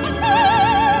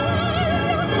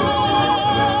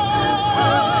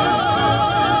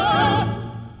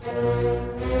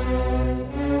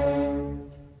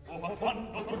Oh, ma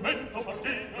quando tormento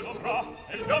partire dovrà,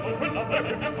 e il diavolo quella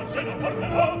beve che con sé non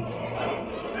porterà.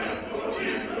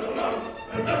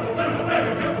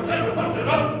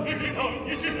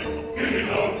 In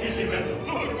ogni cimento,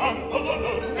 sul campo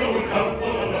d'onore, sul campo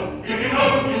d'onore, in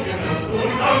ogni cimento,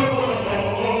 sul campo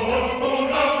d'onore,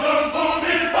 una campo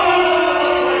di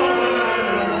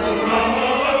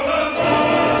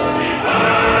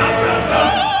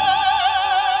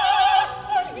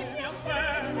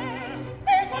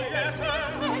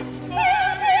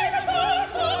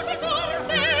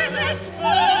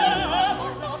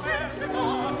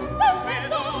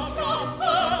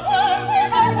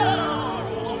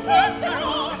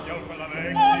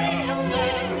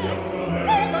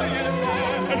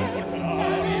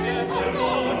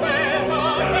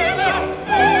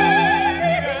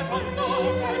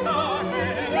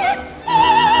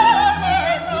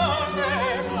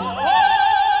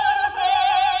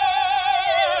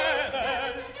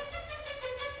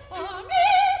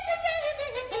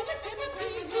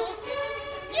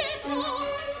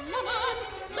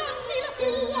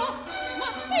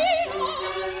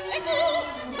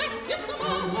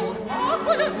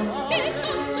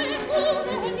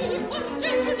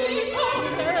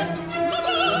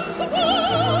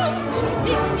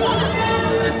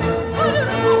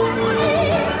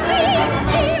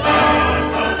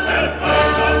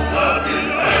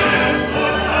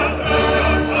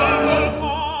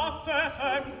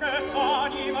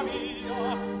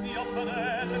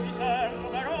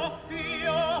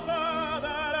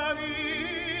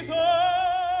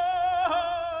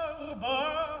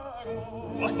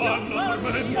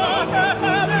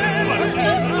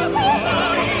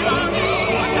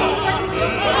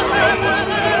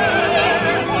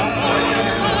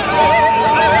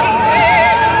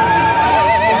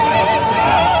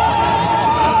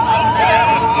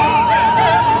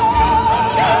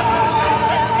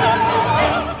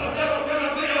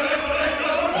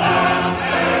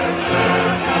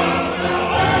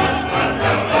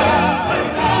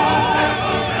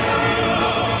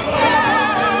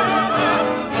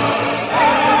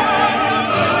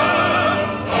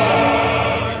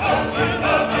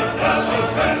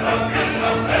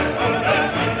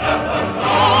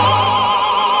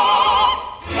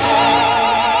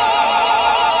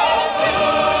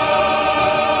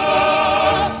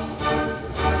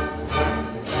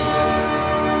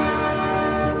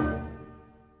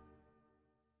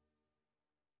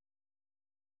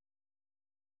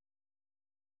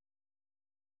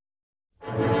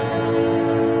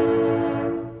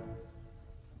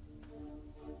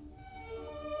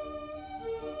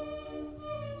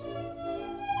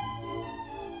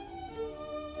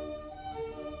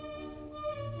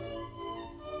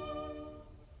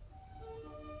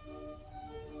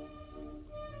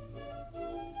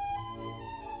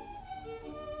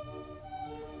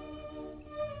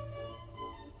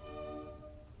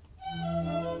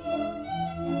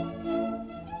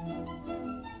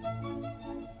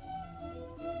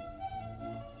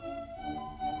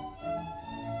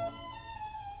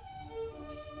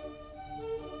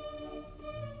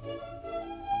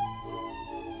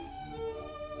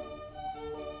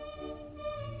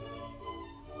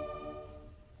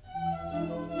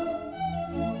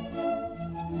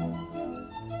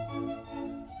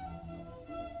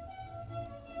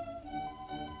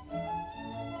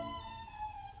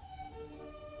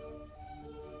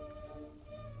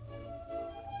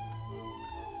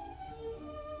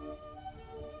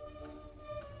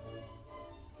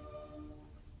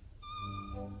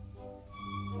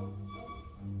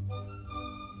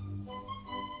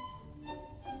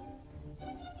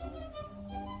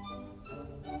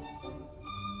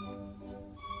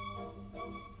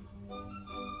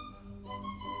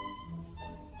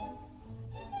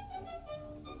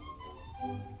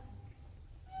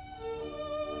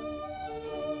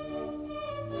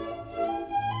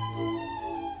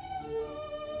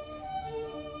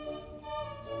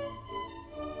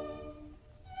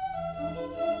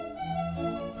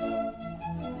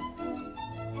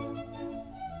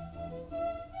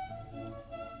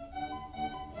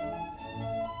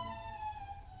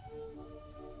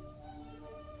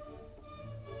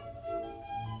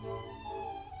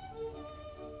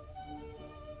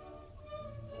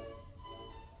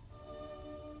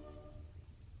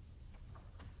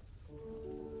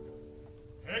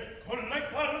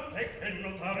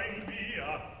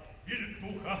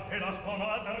Ella e la sua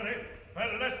madre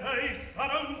per le 6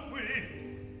 saran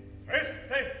qui.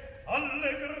 Feste,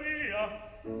 allegria.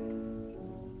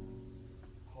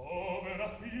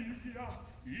 Povera figlia,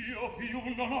 io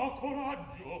più non ho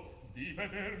coraggio di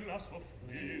vederla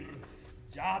soffrir.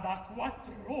 Già da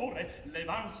 4 ore le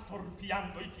van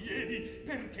storpiando i piedi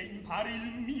perché impari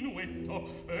il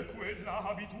minuetto, e quella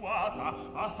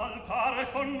abituata a saltare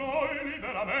con noi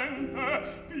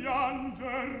liberamente piange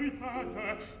e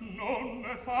ripete: non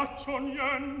ne faccio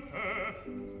niente.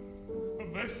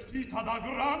 Vestita da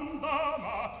gran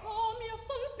dama. Oh mio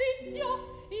Sulplice,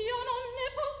 io non ne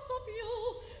posso più.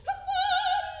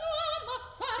 Vanno a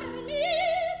ammazzarmi.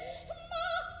 Ma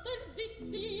del di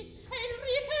sì e il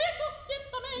ripeto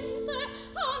schiettamente,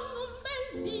 hanno un bel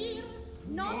dir.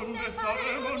 Non ne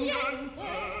faremo niente.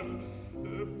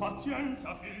 Pazienza,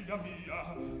 figlia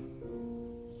mia.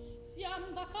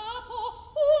 Siam da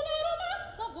capo, una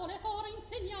romanza vuole ora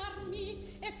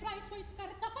insegnarmi, e fra i suoi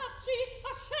scartafacci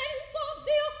ha scelto,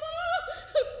 Dio sa,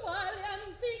 quale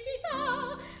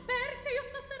antichità, perché io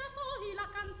stasera poi la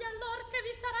canti allor che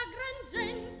vi sarà gran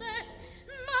gente,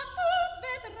 ma tu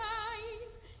vedrai,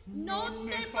 non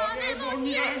ne faremo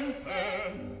niente.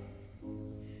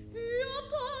 Io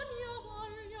Tonio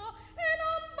voglio, e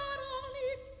non baroni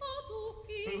o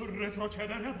duchi.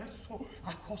 Retrocedere adesso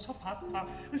a cosa fatta?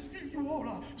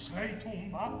 Figliuola, sei tu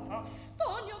matta?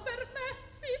 Tonio per me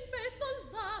si fe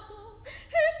soldato,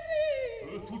 e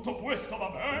Dio. Tutto questo va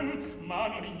ben, ma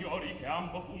non ignori che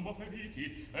ambo fummo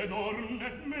feriti, ed or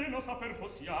nemmeno saper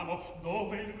possiamo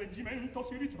dove il reggimento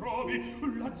si ritrovi.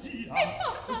 La zia è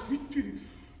morta. Zitti,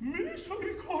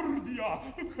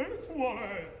 misericordia, che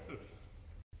tuolet.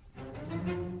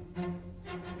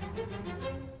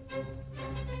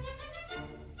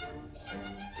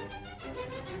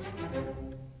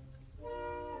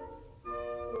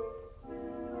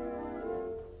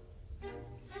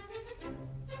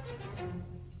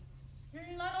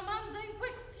 La romanza in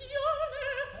questione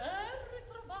è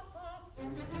ritrovata.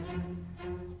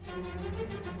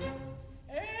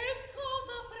 E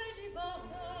cosa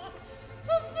prelibata?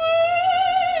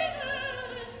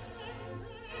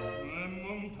 E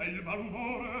monta il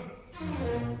malumore.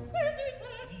 Che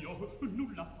dite? Io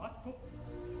nulla fatto.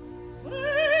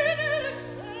 Venere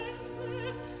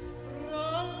scende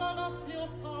fra la notte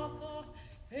opata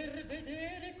per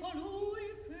vedere colui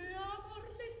che amor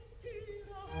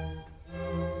l'ispira.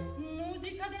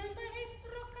 Musica del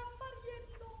maestro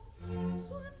Caffariello,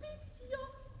 sul vizio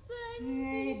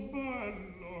senti. Oh,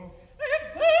 bello. E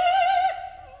beh,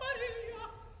 Maria,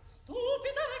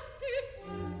 stupida resti.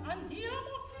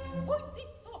 Andiamo, voi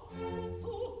zitto,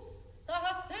 tu sta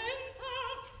attenta,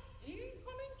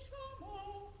 incominciamo.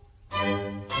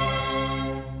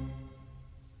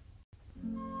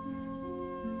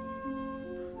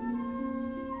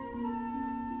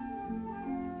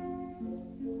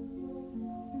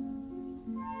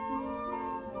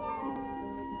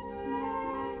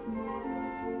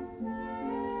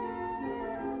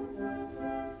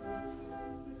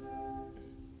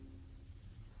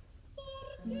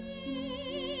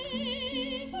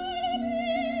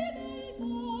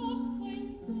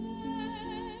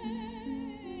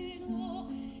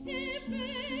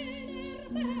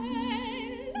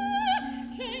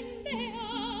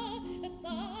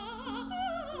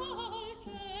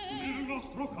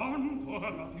 Canto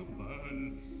era più bel.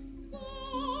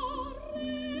 Correva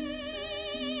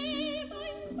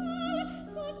in tal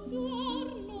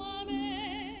soggiorno a me,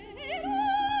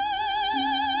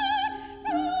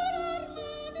 sarà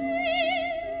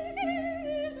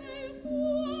del suo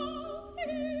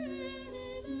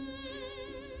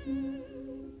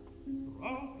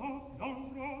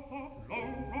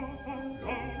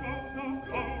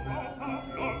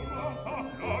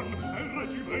è il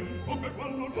reggimento che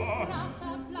quello là.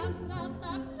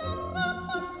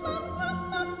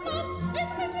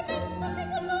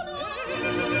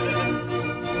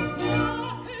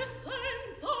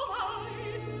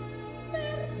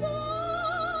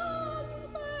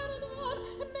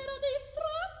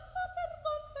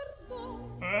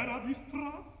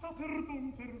 Distratta,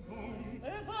 perdon.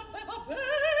 E vabbè,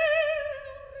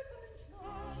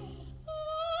 ricominciamo.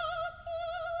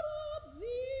 Caro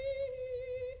zio,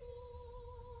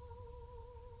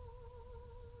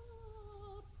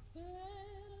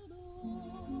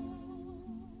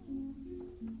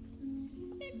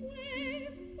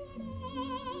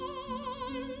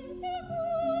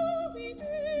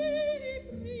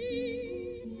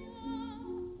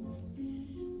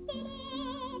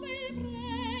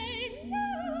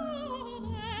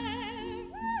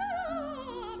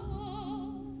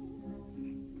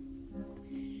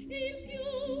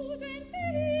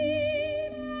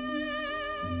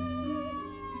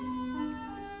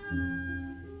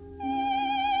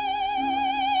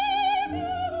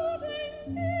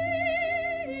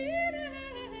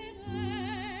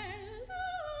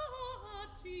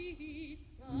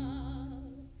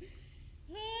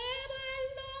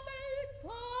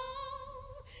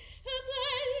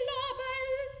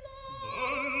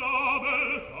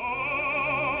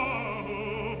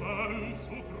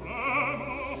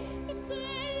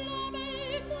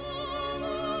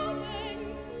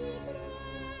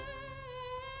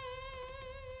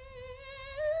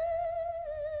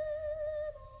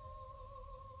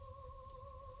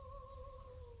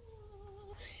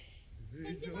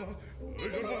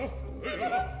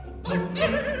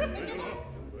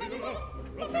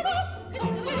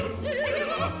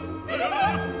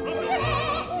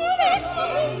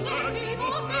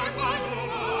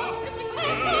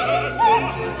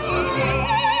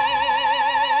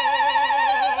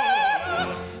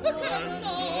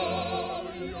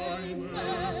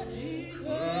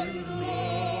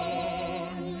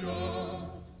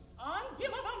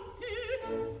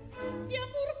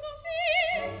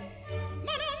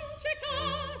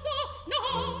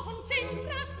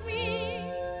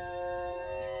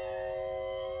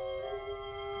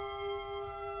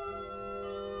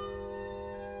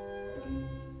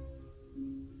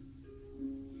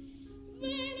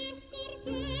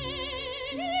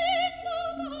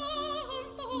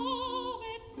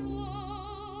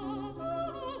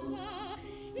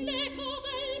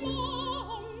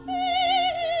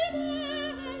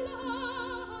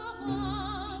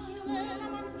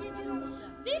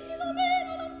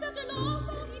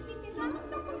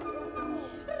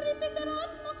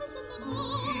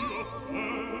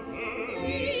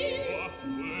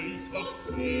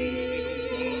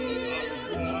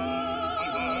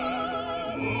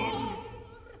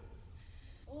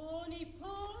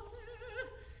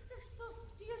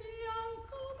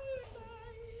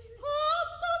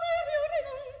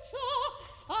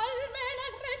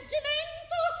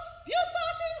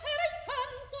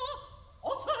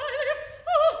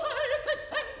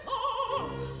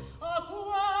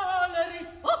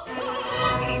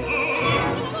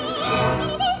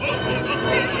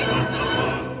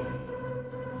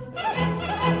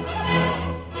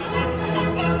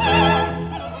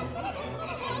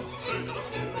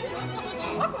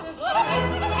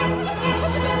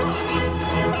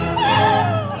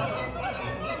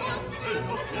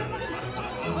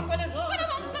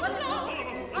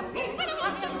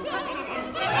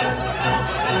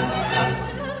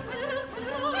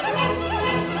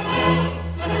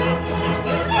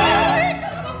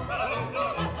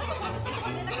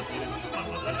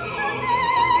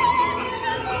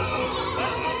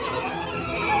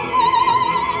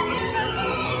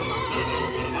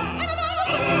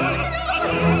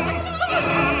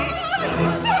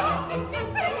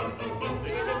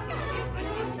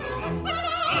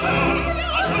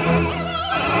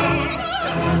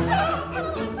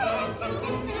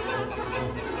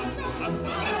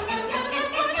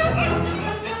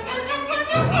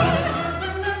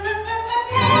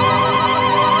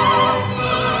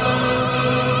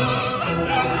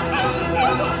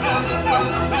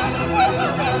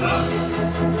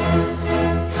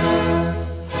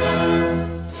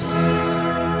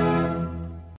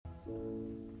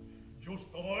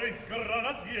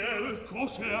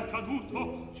 Cos'è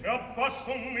accaduto? C'è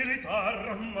appasso un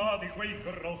militar, ma di quei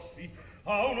grossi,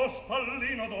 ha uno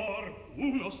spallino d'or.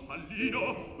 Uno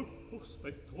spallino? Oh,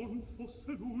 spetton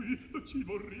fosse lui, ci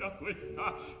vorria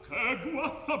questa. Che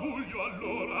guazzabuglio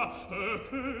allora, e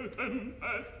che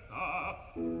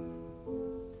tempesta!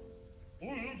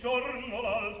 Un giorno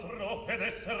l'altro, ed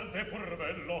esser de pur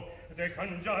bello, de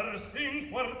cangiarsi in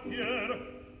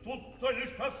quartier tutto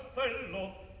il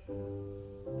castello.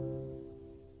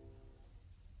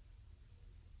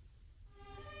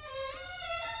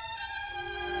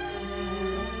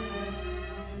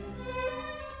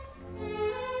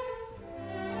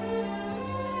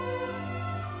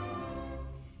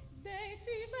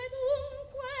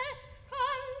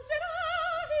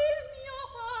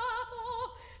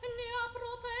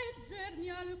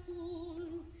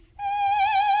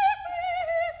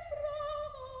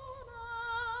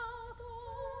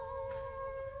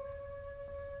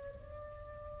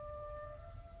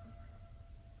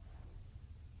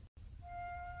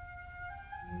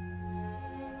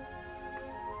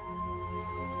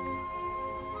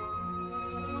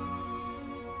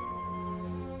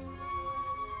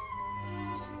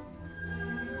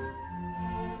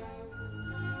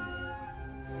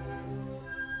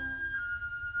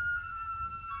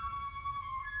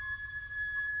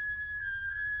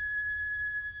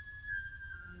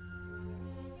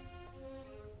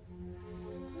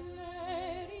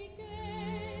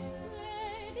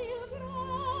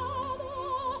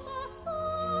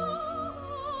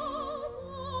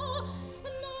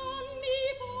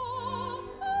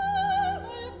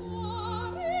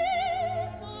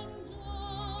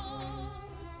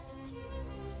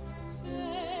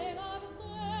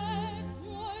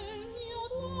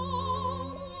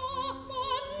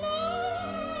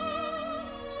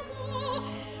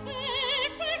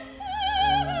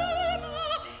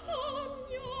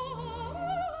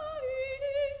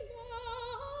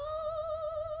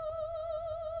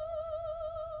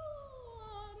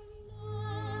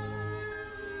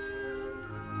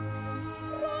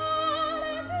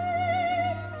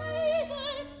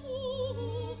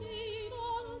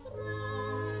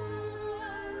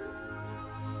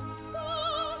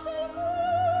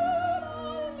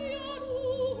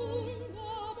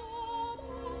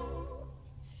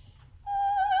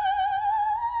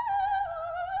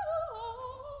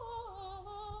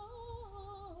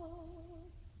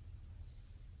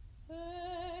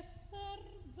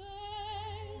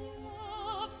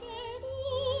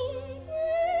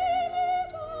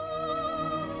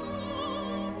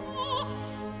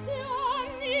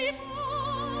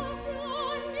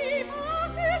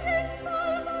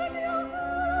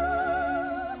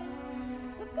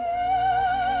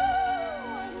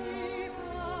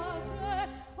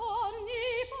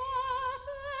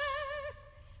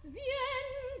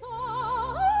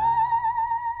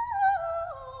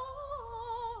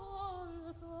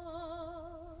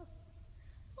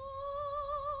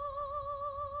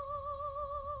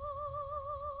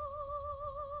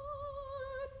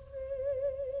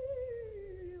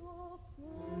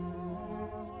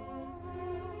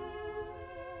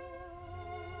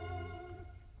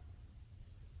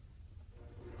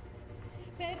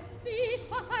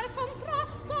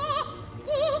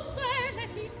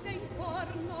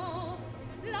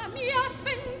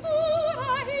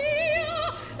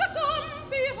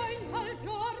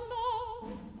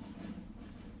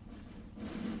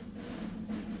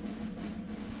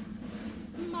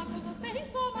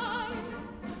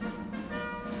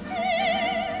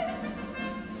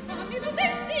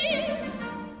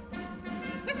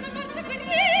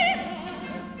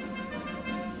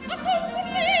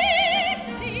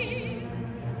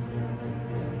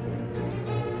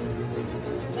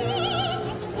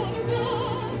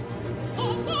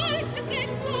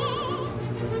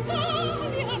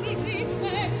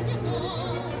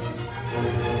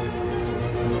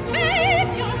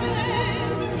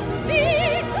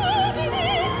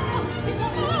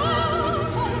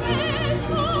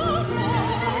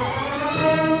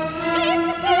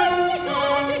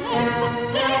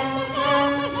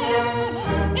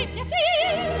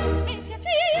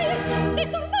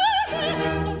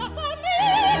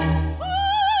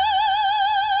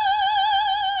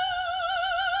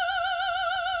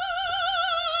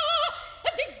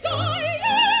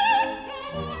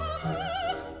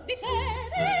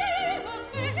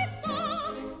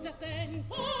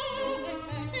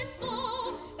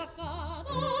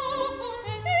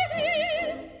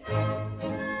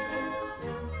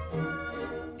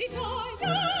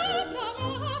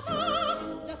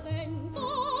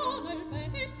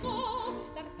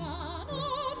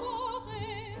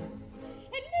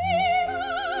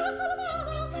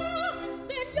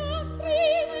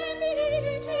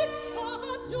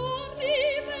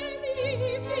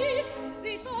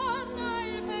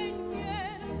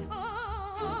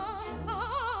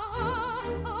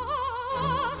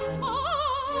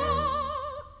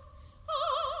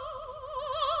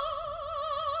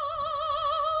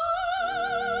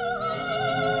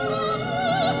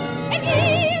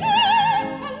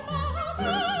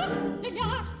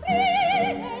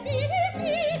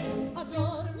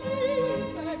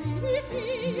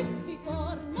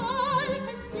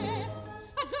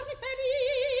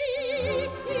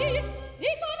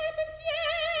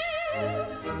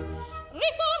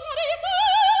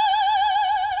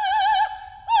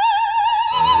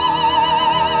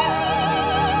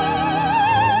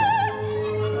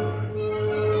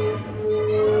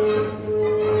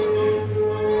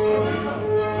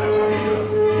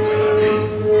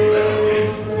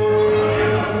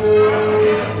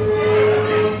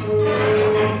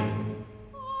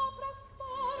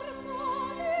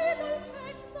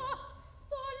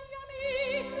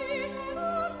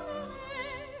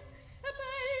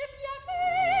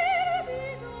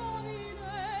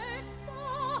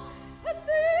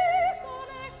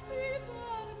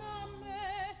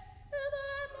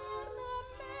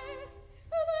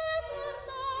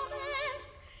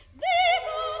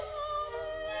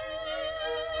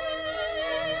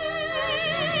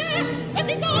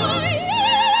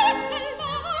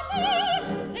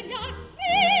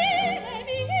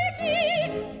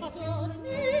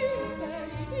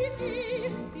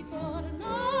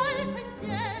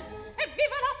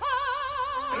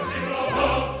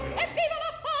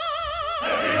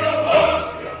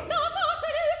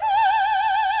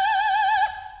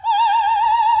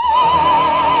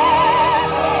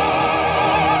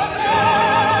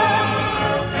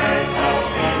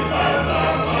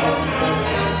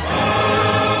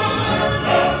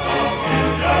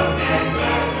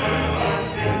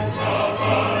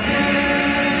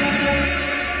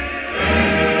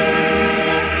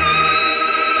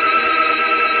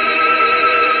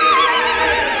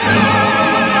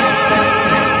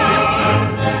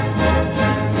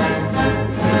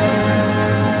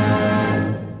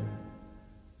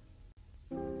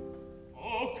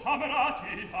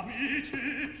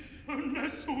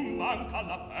 manca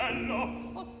l'appello.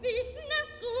 Oh sì,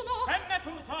 nessuno. Venne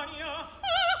pur Tonio.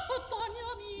 Oh, Tonio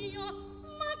mio,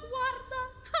 ma guarda,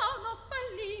 ha uno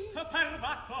spallin. Per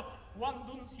Bacco,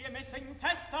 quando un si è messo in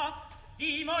testa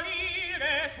di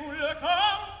morire sul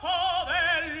campo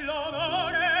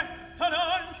dell'onore,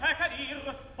 non c'è che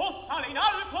dir, o sale in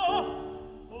alto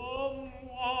o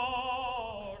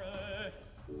muore.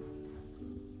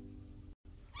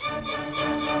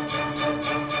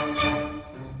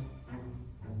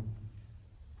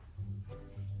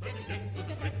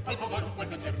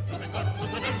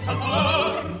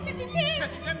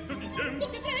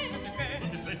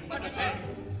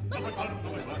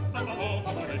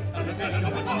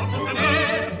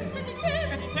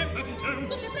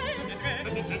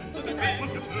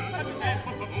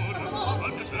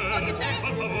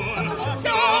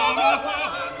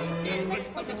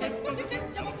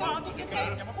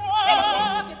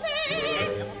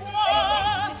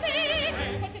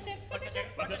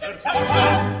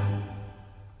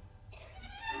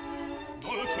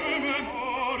 Dolce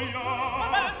memoria,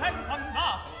 ma il tempo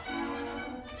andato,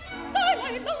 Dai,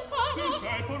 vai lontano. ti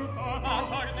sei portato, ma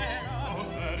tornerà, o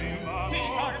speri in vano, si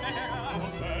tornerà. o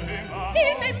speri in vano.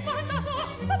 Il tempo è andato,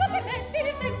 ma va per me,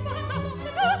 il tempo è andato,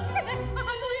 ma va per me.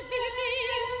 A lui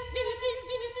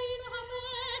vicino a me.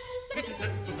 Che ti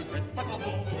sento di te, per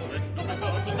favore, non mi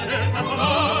posso sostenere, per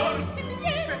favore. Che ti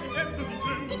sento di te,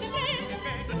 che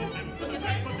ti sento di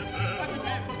te, per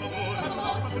piacere, per favore,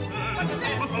 per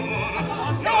piacere, per favore.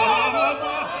 Siamo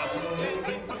qua,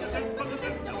 per piacere, per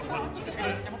piacere, siamo qua, per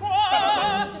piacere, Siamo qua,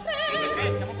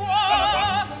 perché siamo qua,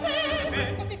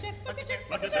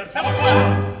 per piacere, siamo qua.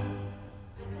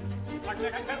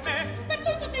 per me, Per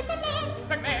lui non devi parlare,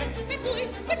 per me, per lui,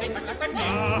 per lui, per me, per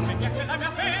Ah. me, perché quella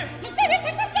mia fe, non devi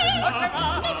perdere. non ce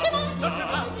va, Non ci va, non ce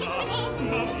va, non ci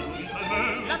va.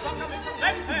 la tua promessa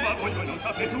ardente, Ma voi non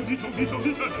sapete udite me. E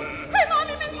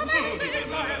mami immensamente, Udite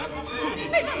me, e mami voi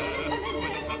immensamente.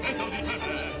 non sapete udite me.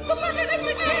 Tu parlerai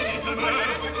per me, Udite me,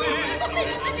 tu sei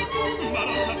anche tu. ma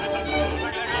non sapete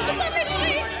ancora. Tu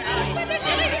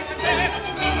parlerai,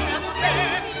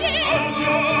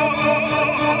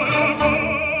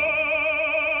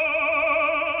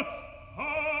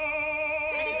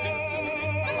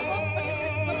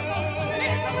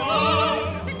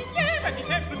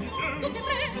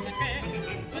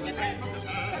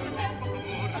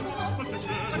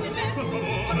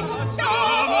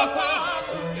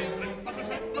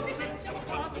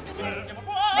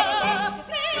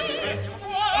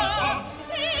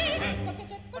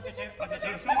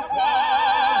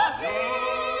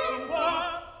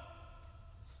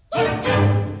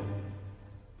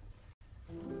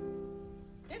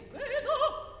 E vedo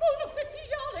un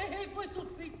ufficiale e poi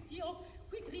Sulplice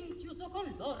qui rinchiuso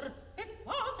con lor. E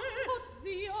fate? Oh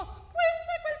zio, questo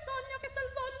è quel Tonio che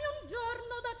salvammi un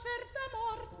giorno da certa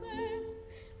morte.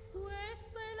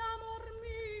 Questo è l'amor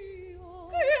mio.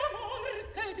 Che amor,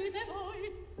 che dite voi?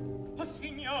 oh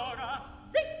signora,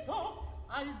 Zitto,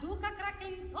 al duca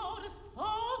Krakentor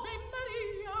spose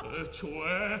Maria.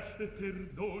 Cioè,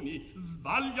 perdoni,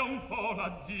 sbaglia un po'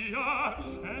 la zia.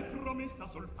 È promessa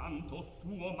soltanto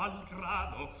suo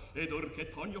malgrado. Ed or che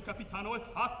Tonio capitano è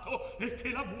fatto e che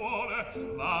la vuole,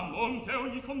 va a monte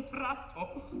ogni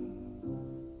contratto.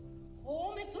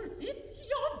 Come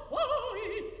Sulpizio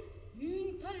voi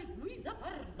in tal guisa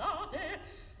parlate,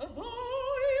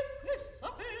 voi che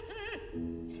sapete.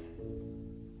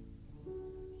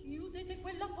 Chiudete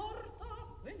quella porta,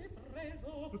 ve ne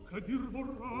prego. Che dir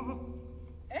vorrà?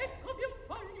 Eccovi un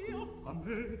foglio. A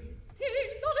me, Sì,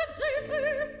 lo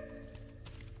leggete.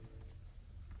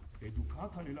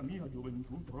 educata nella mia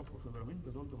gioventù, troppo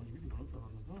severamente tolta ogni video, non sarà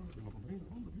prima comprendo,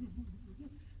 mi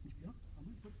spiace, a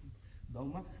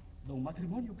me da un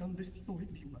matrimonio clandestino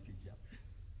ebbi una figlia.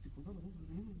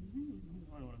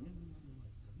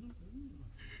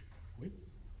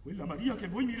 Quella Maria che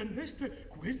voi mi rendeste,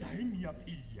 quella è mia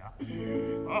figlia.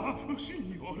 Ah,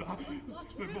 signora,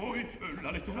 voi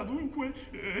la lettera dunque,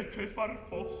 che far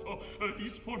posso?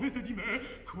 Disponete di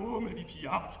me come vi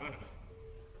piace.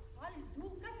 Al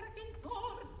duca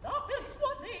Krakentor da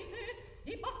persuadete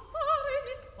di passare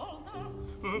di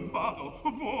sposa. Vado,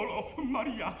 volo,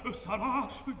 Maria, sarà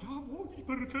da voi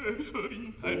perché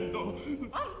intendo.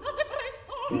 Andate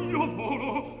presto. Io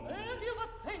volo.